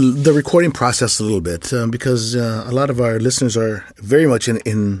talk about the recording process a little bit, because a lot of our listeners are very much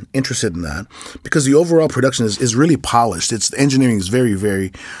interested in that, because the overall production is really polished. The engineering is very,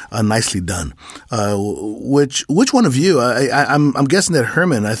 very nicely done. Which one of you? I'm guessing that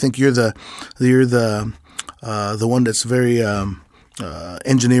Herman. I think you're the one that's very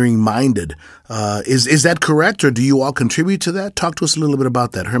engineering minded. Is that correct, or do you all contribute to that? Talk to us a little bit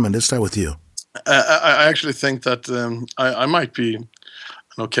about that, Herman. Let's start with you. I actually think that I might be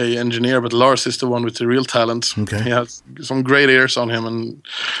okay engineer, but Lars is the one with the real talent. Okay. He has some great ears on him and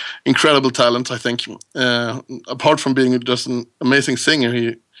incredible talent, I think. Apart from being just an amazing singer,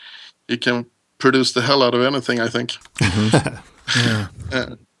 he can produce the hell out of anything, I think. Yeah.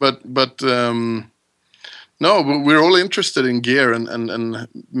 But no, we're all interested in gear and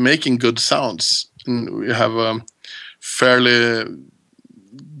making good sounds. And we have a fairly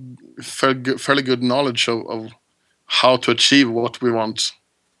good knowledge of how to achieve what we want,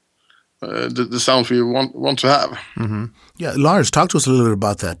 the sounds we want to have. Mm-hmm. Yeah, Lars, talk to us a little bit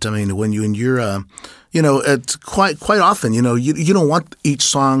about that. I mean, when you're, it's quite often, you don't want each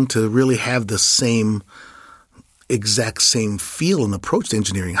song to really have the exact same feel and approach to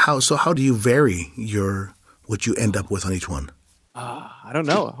engineering. How do you vary what you end up with on each one? I don't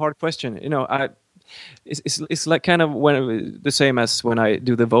know. Hard question. It's like kind of the same as when I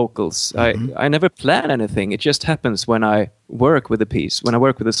do the vocals. Mm-hmm. I never plan anything. It just happens when I work with a piece, when I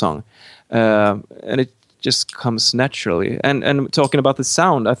work with a song, and it just comes naturally. And talking about the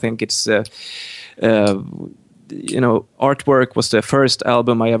sound, I think it's Artwork was the first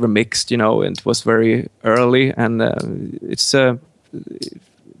album I ever mixed. And it was very early, and it's that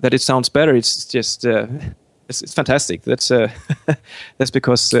it sounds better. It's just. It's fantastic. That's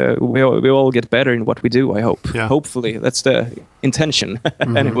because we all get better in what we do. I hope. Yeah. Hopefully, that's the intention.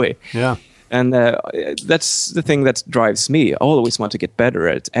 Mm-hmm. Anyway. Yeah. And that's the thing that drives me. I always want to get better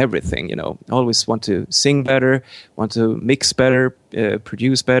at everything. I always want to sing better, want to mix better,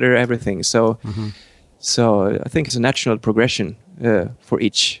 produce better, everything. So, so I think it's a natural progression for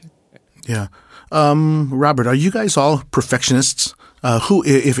each. Yeah. Robert, are you guys all perfectionists? Who,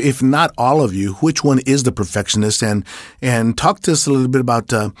 if not all of you, which one is the perfectionist? And talk to us a little bit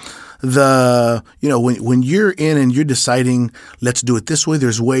about when you're in and you're deciding, let's do it this way.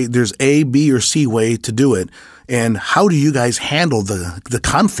 There's A, B, or C way to do it. And how do you guys handle the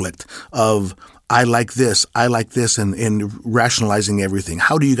conflict of I like this, and rationalizing everything?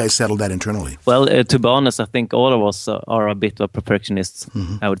 How do you guys settle that internally? Well, to be honest, I think all of us are a bit of perfectionists.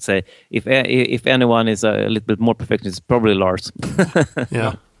 Mm-hmm. I would say if anyone is a little bit more perfectionist, it's probably Lars.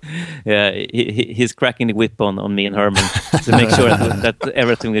 Yeah. Yeah, he's cracking the whip on me and Herman to make sure that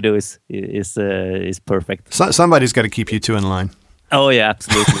everything we do is perfect. Somebody's got to keep you two in line. Oh yeah,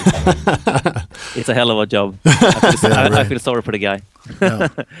 absolutely. It's a hell of a job. I feel sorry for the guy.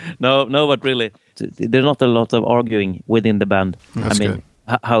 No. no, but really, there's not a lot of arguing within the band. That's good.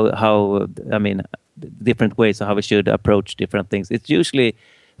 How different ways of how we should approach different things. It's usually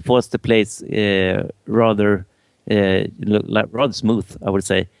for us to place rather smooth, I would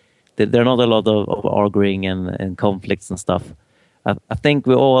say. There are not a lot of arguing and conflicts and stuff. I think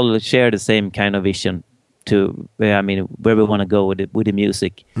we all share the same kind of vision to where we want to go with the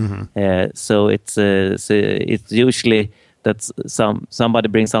music. Mm-hmm. So it's usually that somebody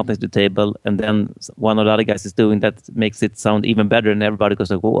brings something to the table, and then one of the other guys is doing that makes it sound even better, and everybody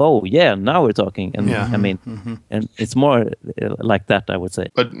goes like, "Oh yeah, now we're talking." And and it's more like that, I would say.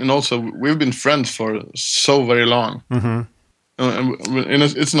 And also we've been friends for so very long. Mm-hmm. And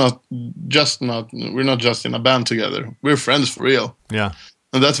it's we're not just in a band together. We're friends for real. Yeah.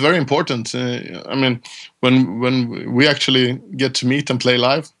 And that's very important. When we actually get to meet and play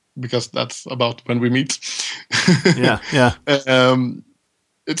live, because that's about when we meet. Yeah.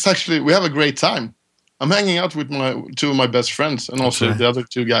 It's actually, we have a great time. I'm hanging out with two of my best friends and also the other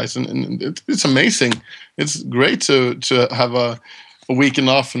two guys, and it's amazing. It's great to have a weekend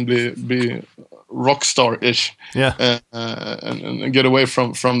off and be rock star-ish. Yeah. And get away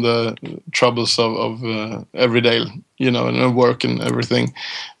from the troubles of everyday, and work and everything,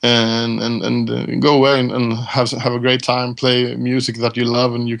 and go away and have a great time, play music that you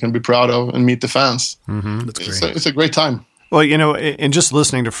love and you can be proud of, and meet the fans. Mm-hmm. That's great. It's a great time. Well, in just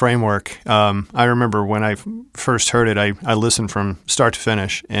listening to Framework, I remember when I first heard it, I listened from start to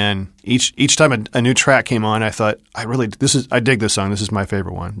finish, and each time a new track came on, I thought, I dig this song. This is my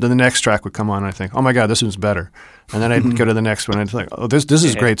favorite one. Then the next track would come on, and I think, oh my God, this one's better. And then I'd go to the next one, and I'd think, oh, this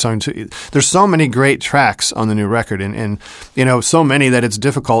is a great song too. There's so many great tracks on the new record, and so many that it's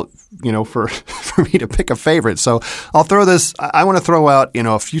difficult, for me to pick a favorite. So I'll throw this. I want to throw out,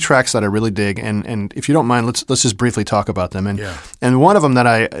 a few tracks that I really dig, and if you don't mind, let's just briefly talk about them. And one of them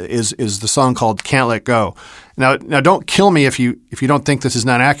that is the song called "Can't Let Go." Now, don't kill me if you don't think this is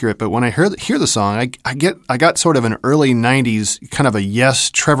not accurate. But when I hear the song, I got sort of an early '90s kind of a Yes,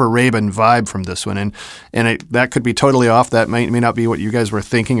 Trevor Rabin vibe from this one, and that could be totally off. That may not be what you guys were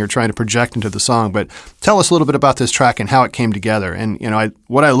thinking or trying to project into the song. But tell us a little bit about this track and how it came together. And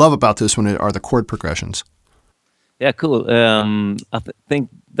what I love about this one are the chord progressions. Yeah, cool. I think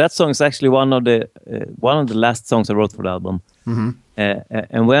that song is actually one of the last songs I wrote for the album.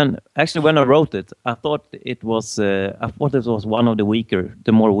 And when I wrote it, I thought it was one of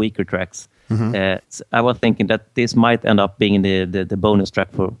the more weaker tracks. I was thinking that this might end up being the bonus track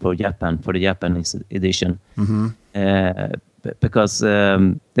for Japan, for the Japanese edition. Because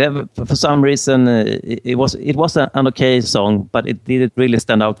for some reason it was an okay song, but it didn't really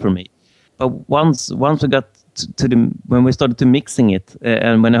stand out for me. But once we got when we started to mixing it,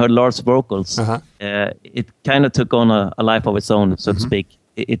 and when I heard Lars' vocals, it kind of took on a life of its own, so to speak.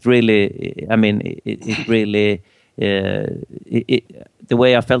 It really, the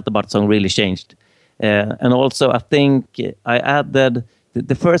way I felt about the song really changed. And also, I think I added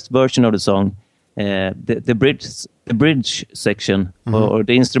the first version of the song, the bridge section or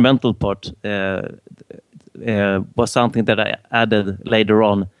the instrumental part was something that I added later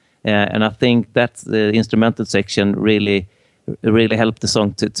on. And I think that the instrumental section really helped the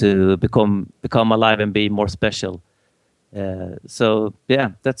song to become alive and be more special. So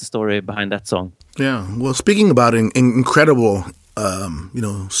yeah, that's the story behind that song. Yeah. Well, speaking about incredible,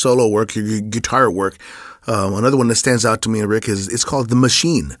 solo work, your guitar work, another one that stands out to me, Rick, it's called The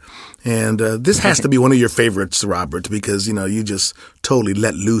Machine. And this has to be one of your favorites, Robert, because, you just totally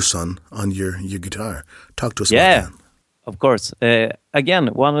let loose on your guitar. Talk to us about that. Of course. Again,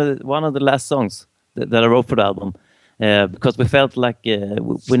 one of the last songs that I wrote for the album, because we felt like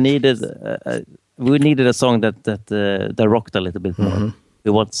we needed a song that rocked a little bit more.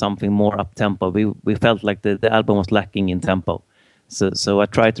 We want something more up tempo. We felt like the album was lacking in tempo, so I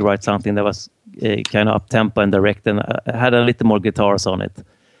tried to write something that was kind of up tempo and direct, and I had a little more guitars on it.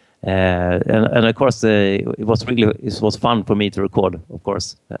 And of course, it was fun for me to record. Of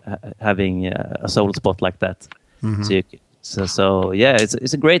course, having a solo spot like that. So yeah,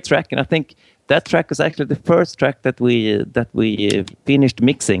 it's a great track, and I think that track is actually the first track that we finished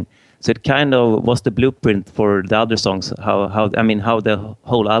mixing. So it kind of was the blueprint for the other songs. How the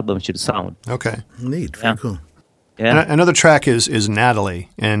whole album should sound. Okay, neat, very cool. Yeah. Another track is Natalie,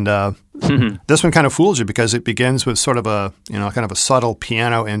 and this one kind of fools you because it begins with sort of a kind of a subtle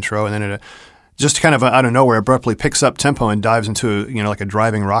piano intro, and then it just kind of out of nowhere abruptly picks up tempo and dives into like a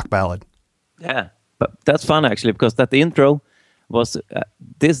driving rock ballad. Yeah. But that's fun actually, because that intro was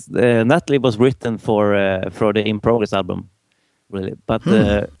Natalie was written for the In Progress album, really. But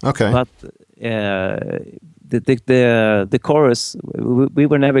But the chorus, we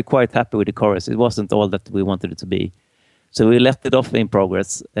were never quite happy with the chorus. It wasn't all that we wanted it to be, so we left it off In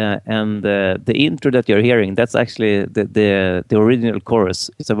Progress. And the intro that you're hearing, that's actually the original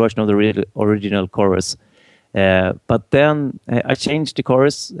chorus. It's a version of the original chorus. But then I changed the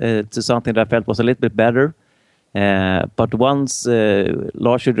chorus to something that I felt was a little bit better. But once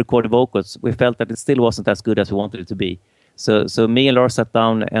Lars should record the vocals, we felt that it still wasn't as good as we wanted it to be. So me and Lars sat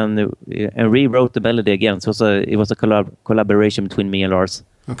down and rewrote the melody again. So it was a collaboration between me and Lars.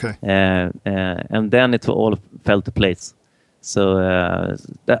 Okay. And then it all fell to place. So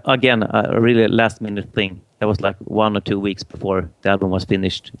again, a really last minute thing. That was like 1 or 2 weeks before the album was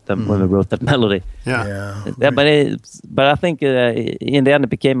finished when we wrote that melody. Yeah. But I think in the end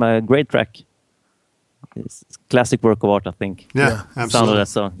it became a great track. It's classic work of art, I think. Yeah, absolutely. Sound of that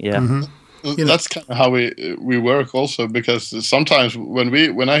song. Yeah. That's kind of how we work also, because sometimes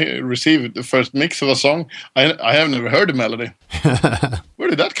when I receive the first mix of a song, I have never heard the melody. Where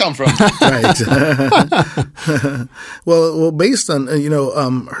did that come from? Right. Well, based on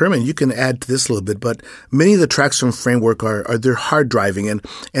Herman, you can add to this a little bit, but many of the tracks from Framework they're hard driving and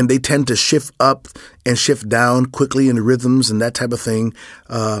they tend to shift up and shift down quickly in the rhythms and that type of thing,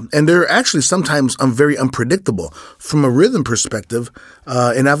 and they're actually sometimes very unpredictable from a rhythm perspective.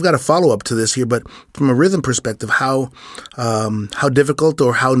 And I've got a follow up to this here, but from a rhythm perspective, how difficult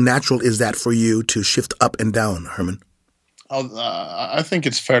or how natural is that for you to shift up and down, Herman? I think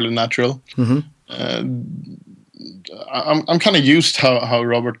it's fairly natural. I'm kind of used how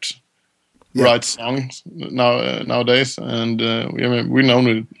Robert writes songs nowadays, and we've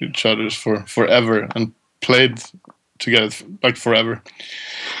known each other for forever and played together like forever.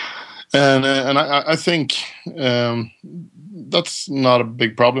 And I think that's not a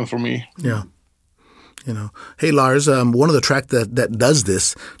big problem for me. Yeah. Hey Lars, one of the tracks that does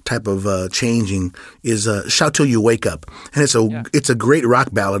this type of changing is "Shout Till You Wake Up," and it's a great rock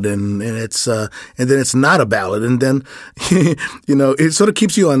ballad, and then it's not a ballad, and then it sort of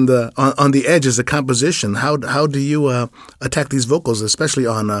keeps you on the edge as a composition. How do you attack these vocals, especially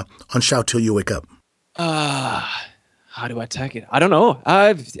on "Shout Till You Wake Up"? How do I attack it? I don't know.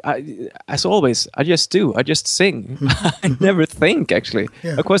 As always, I just do. I just sing. I never think, actually.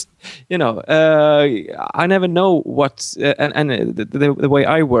 Yeah. Of course, I never know what. And the way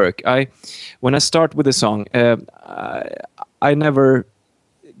I work, when I start with a song, I never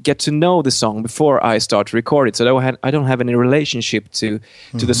get to know the song before I start to record it. So I don't have any relationship to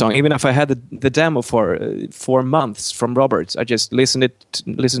the song. Even if I had the demo for 4 months from Roberts, I just listen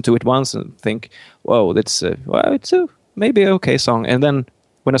to it once and think, whoa, it's a maybe okay song. And then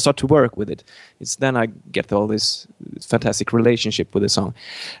when I start to work with it, it's then I get all this fantastic relationship with the song.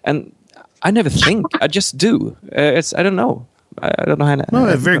 And I never think, I just do. I don't know. I don't know how to...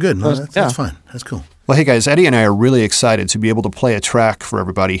 No, very good. No, that's fine. That's cool. Well, hey guys, Eddie and I are really excited to be able to play a track for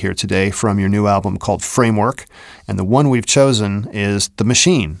everybody here today from your new album called Framework. And the one we've chosen is The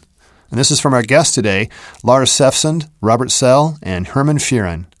Machine. And this is from our guests today, Lars Sefsund, Robert Sell, and Herman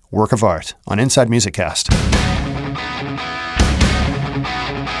Fuhren, Work of Art, on Inside Music Cast.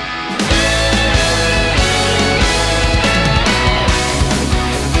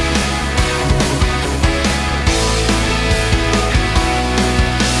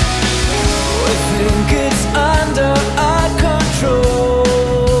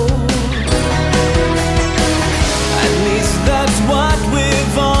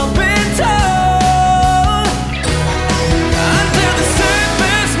 Under the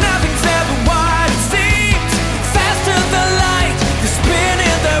surface, nothing's ever what it seems. Faster than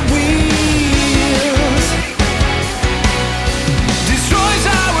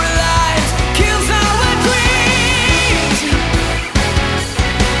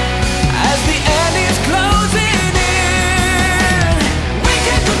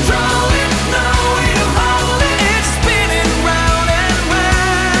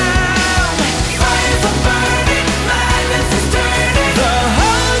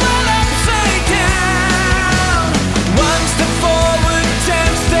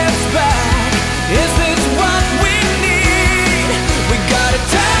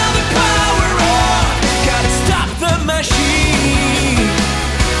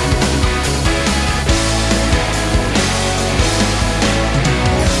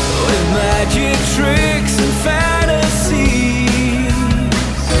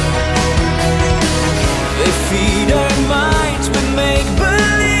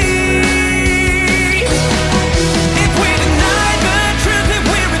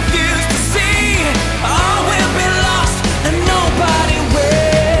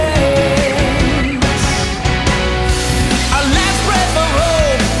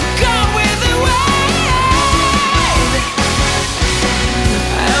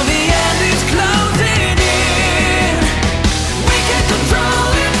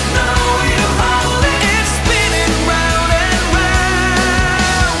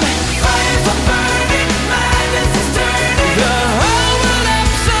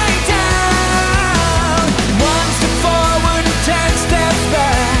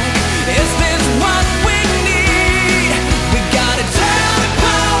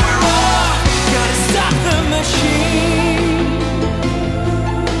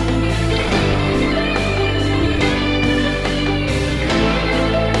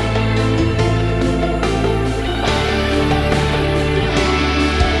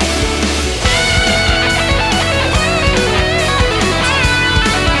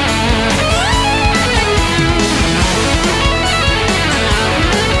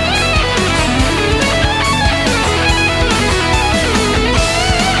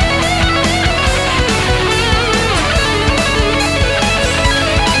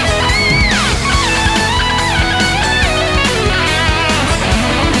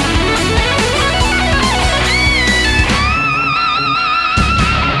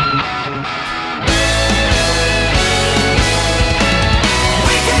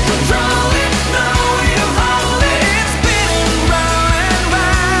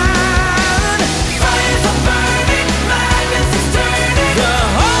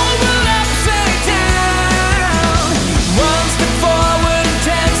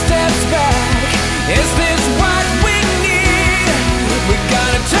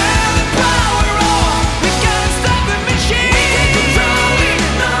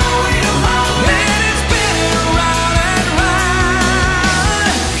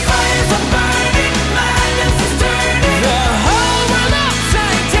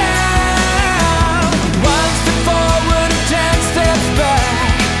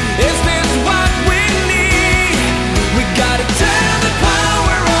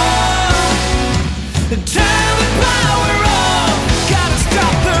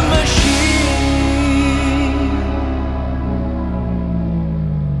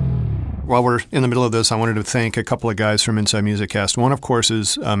while we're in the middle of this, I wanted to thank a couple of guys from Inside Music Cast. One, of course,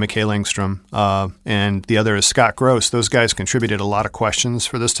 is Mikael Engström, and the other is Scott Gross. Those guys contributed a lot of questions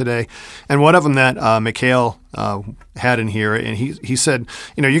for this today. And one of them that Mikael had in here, and he said,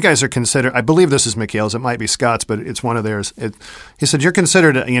 you guys are considered, I believe this is Mikael's, it might be Scott's, but it's one of theirs. He said, you're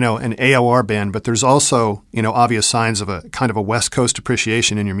considered, an AOR band, but there's also, obvious signs of a kind of a West Coast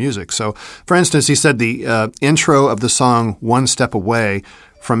appreciation in your music. So, for instance, he said the intro of the song One Step Away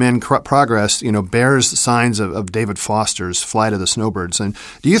from In Progress, bears signs of David Foster's Flight of the Snowbirds. And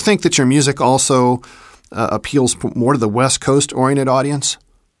do you think that your music also appeals more to the West Coast-oriented audience?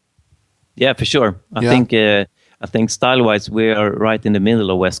 Yeah, for sure. I think style-wise, we are right in the middle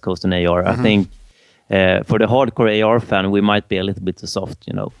of West Coast and AR. I think for the hardcore AR fan, we might be a little bit too soft,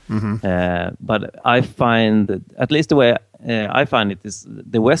 But I find, at least the way I find it, is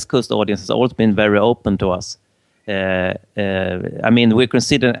the West Coast audience has always been very open to us. I mean,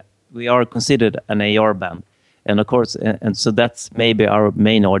 we are considered an AR band, and of course, and so that's maybe our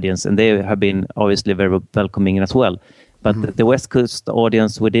main audience, and they have been obviously very welcoming as well. But the West Coast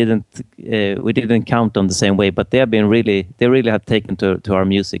audience, we didn't count on the same way, but they really have taken to our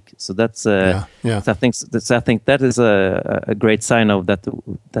music. So that's So I think that is a great sign of that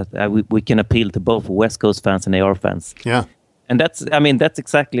we can appeal to both West Coast fans and AR fans. Yeah. And that's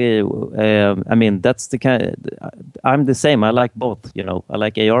exactly, that's the kind. I'm the same. I like both. I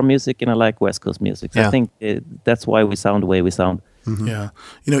like AR music and I like West Coast music. So I think that's why we sound the way we sound. Mm-hmm. Yeah.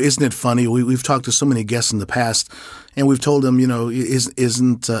 Isn't it funny? We've talked to so many guests in the past, and we've told them,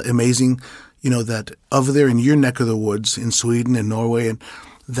 isn't amazing, that over there in your neck of the woods in Sweden and Norway, and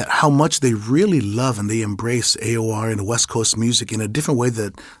that how much they really love and they embrace AOR and West Coast music in a different way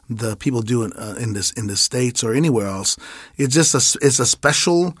that the people do in the States or anywhere else. It's just it's a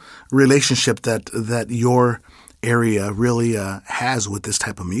special relationship that your area really has with this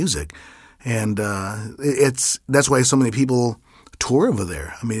type of music, and that's why so many people tour over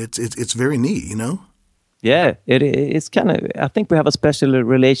there. I mean, it's very neat, Yeah, it's kind of. I think we have a special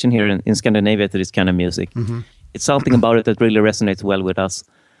relation here in Scandinavia to this kind of music. It's something about it that really resonates well with us.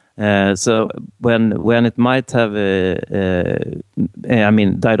 So when it might have,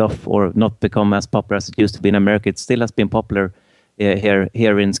 died off or not become as popular as it used to be in America, it still has been popular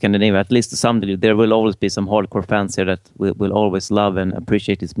here in Scandinavia. At least to some degree, there will always be some hardcore fans here that will always love and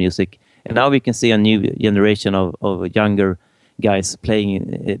appreciate this music. And now we can see a new generation of younger guys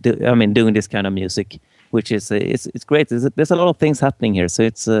playing, doing this kind of music, which is it's great. There's a lot of things happening here, so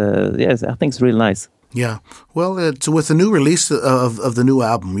it's I think it's really nice. Yeah. Well, with the new release of the new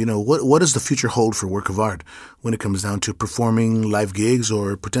album, what does the future hold for Work of Art when it comes down to performing live gigs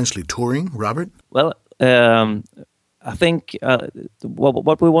or potentially touring, Robert? Well, I think what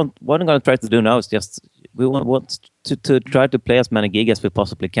I'm going to try to do now is just we want to try to play as many gigs as we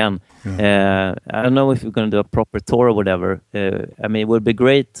possibly can. Yeah. I don't know if we're going to do a proper tour or whatever. It would be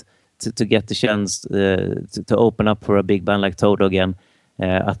great to get the chance to open up for a big band like Toto again.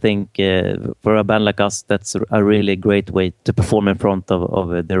 I think for a band like us, that's a really great way to perform in front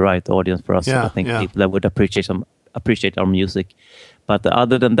of the right audience for us. Yeah, I think people that would appreciate our music. But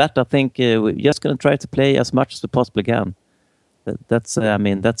other than that, I think we're just going to try to play as much as we possibly can. That's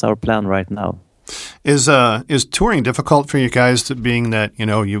our plan right now. Is touring difficult for you guys, being that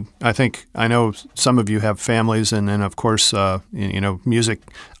I know some of you have families, and then of course music.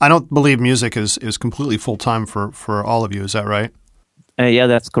 I don't believe music is completely full time for all of you. Is that right? Yeah,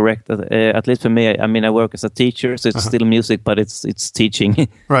 that's correct. At least for me, I work as a teacher, so it's still music, but it's teaching.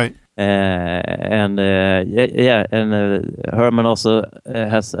 Right. And Herman also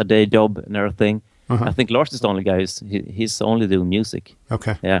has a day job and everything. I think Lars is the only guy he's only doing music.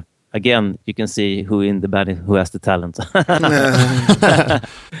 Okay. Yeah. Again, you can see who in the band who has the talent.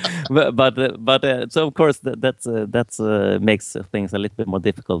 but so of course that's makes things a little bit more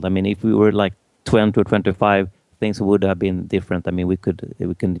difficult. If we were like 20 or 25, things would have been different. We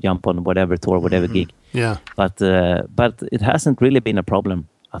can jump on whatever tour, whatever gig. Yeah. But it hasn't really been a problem,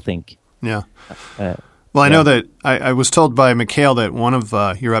 I think. Yeah. Well, I know that I was told by Mikael that one of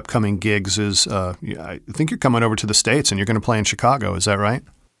your upcoming gigs is I think you're coming over to the States and you're going to play in Chicago. Is that right?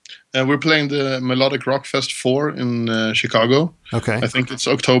 We're playing the Melodic Rock Fest 4 in Chicago. Okay. I think it's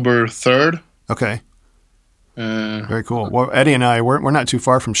October 3rd. Okay. Very cool. Well, Eddie and I, we're not too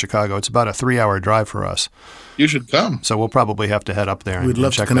far from Chicago. It's about a 3-hour drive for us. You should come. So we'll probably have to head up there. We'd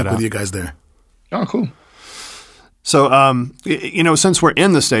love to connect with you guys there. Oh, cool. So, since we're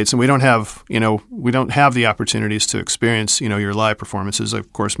in the States and we don't have the opportunities to experience, your live performances,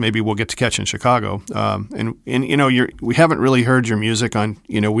 of course, maybe we'll get to catch in Chicago. We haven't really heard your music on,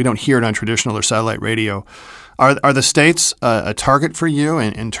 we don't hear it on traditional or satellite radio. Are the States a target for you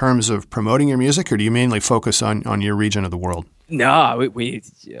in terms of promoting your music, or do you mainly focus on your region of the world? No, we're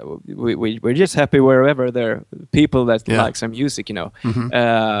just happy wherever there are people that like some music, you know.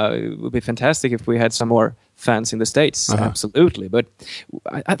 It would be fantastic if we had some more fans in the States, absolutely. But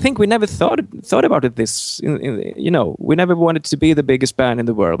I think we never thought about it you know, we never wanted to be the biggest band in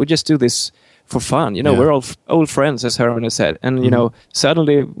the world. We just do this for fun, you know. We're all old friends, as Herman has said, and you know,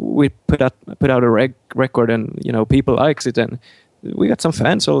 suddenly we put out a record, and you know, people likes it, and we got some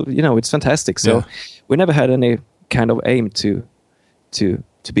fans, so you know, it's fantastic. So we never had any kind of aim to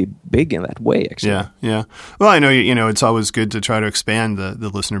be big in that way, actually. Yeah. Well, I know you know it's always good to try to expand the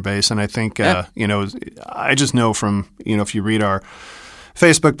listener base, and I think you know, I just know from, you know, if you read our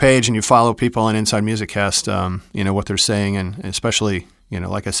Facebook page and you follow people on Inside Music Cast, you know what they're saying, and especially, you know,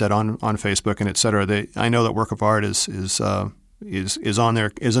 like I said, on Facebook and et cetera, I know that Work of Art is in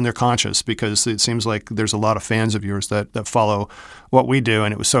their conscience, because it seems like there's a lot of fans of yours that follow what we do,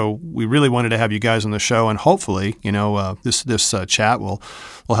 and we really wanted to have you guys on the show, and hopefully, you know, this chat will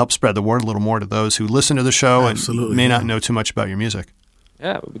help spread the word a little more to those who listen to the show and may not know too much about your music.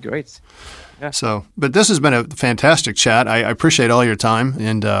 Yeah, it would be great. Yeah. So, but this has been a fantastic chat. I appreciate all your time,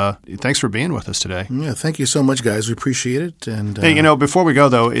 and thanks for being with us today. Yeah, thank you so much, guys. We appreciate it. And hey, you know, before we go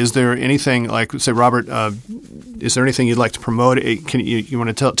though, is there anything, like, say, Robert, is there anything you'd like to promote? Can you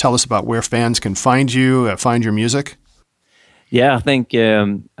want to tell us about where fans can find you, find your music? Yeah, I think.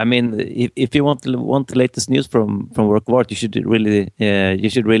 I mean, if you want the latest news from Work of Art, you should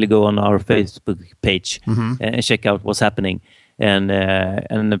really go on our Facebook page and check out what's happening. And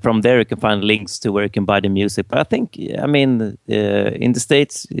from there you can find links to where you can buy the music. But I think, I mean, in the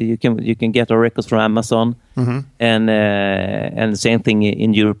States you can get our records from Amazon, and the same thing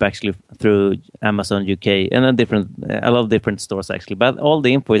in Europe, actually, through Amazon UK, and a lot of different stores, actually. But all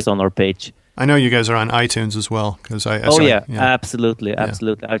the info is on our page. I know you guys are on iTunes as well, because absolutely,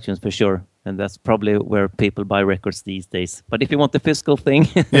 iTunes for sure, and that's probably where people buy records these days. But if you want the physical thing,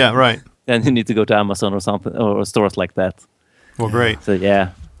 yeah, right, then you need to go to Amazon or something, or stores like that. Well, great. So,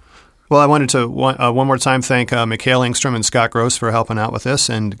 yeah. Well, I wanted to one more time thank Mikael Engström and Scott Gross for helping out with this.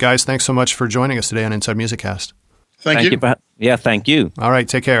 And guys, thanks so much for joining us today on Inside Music Cast. Thank you. Thank you. All right,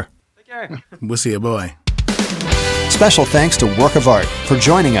 take care. Take care. We'll see you, boy. Special thanks to Work of Art for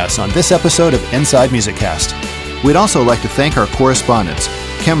joining us on this episode of Inside Music Cast. We'd also like to thank our correspondents,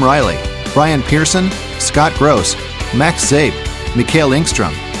 Kim Riley, Brian Pearson, Scott Gross, Max Zabe, Mikael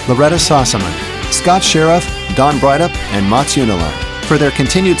Engström, Loretta Sossaman, Scott Sheriff, Don Breidup, and Mats Unila, for their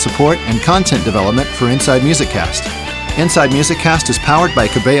continued support and content development for Inside Music Cast. Inside Music Cast is powered by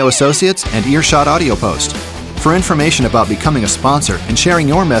Cabello Associates and Earshot Audio Post. For information about becoming a sponsor and sharing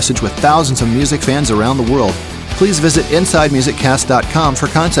your message with thousands of music fans around the world, please visit InsideMusicCast.com for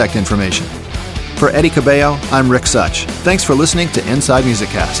contact information. For Eddie Cabello, I'm Rick Such. Thanks for listening to Inside Music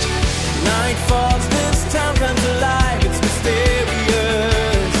Cast. Nightfall.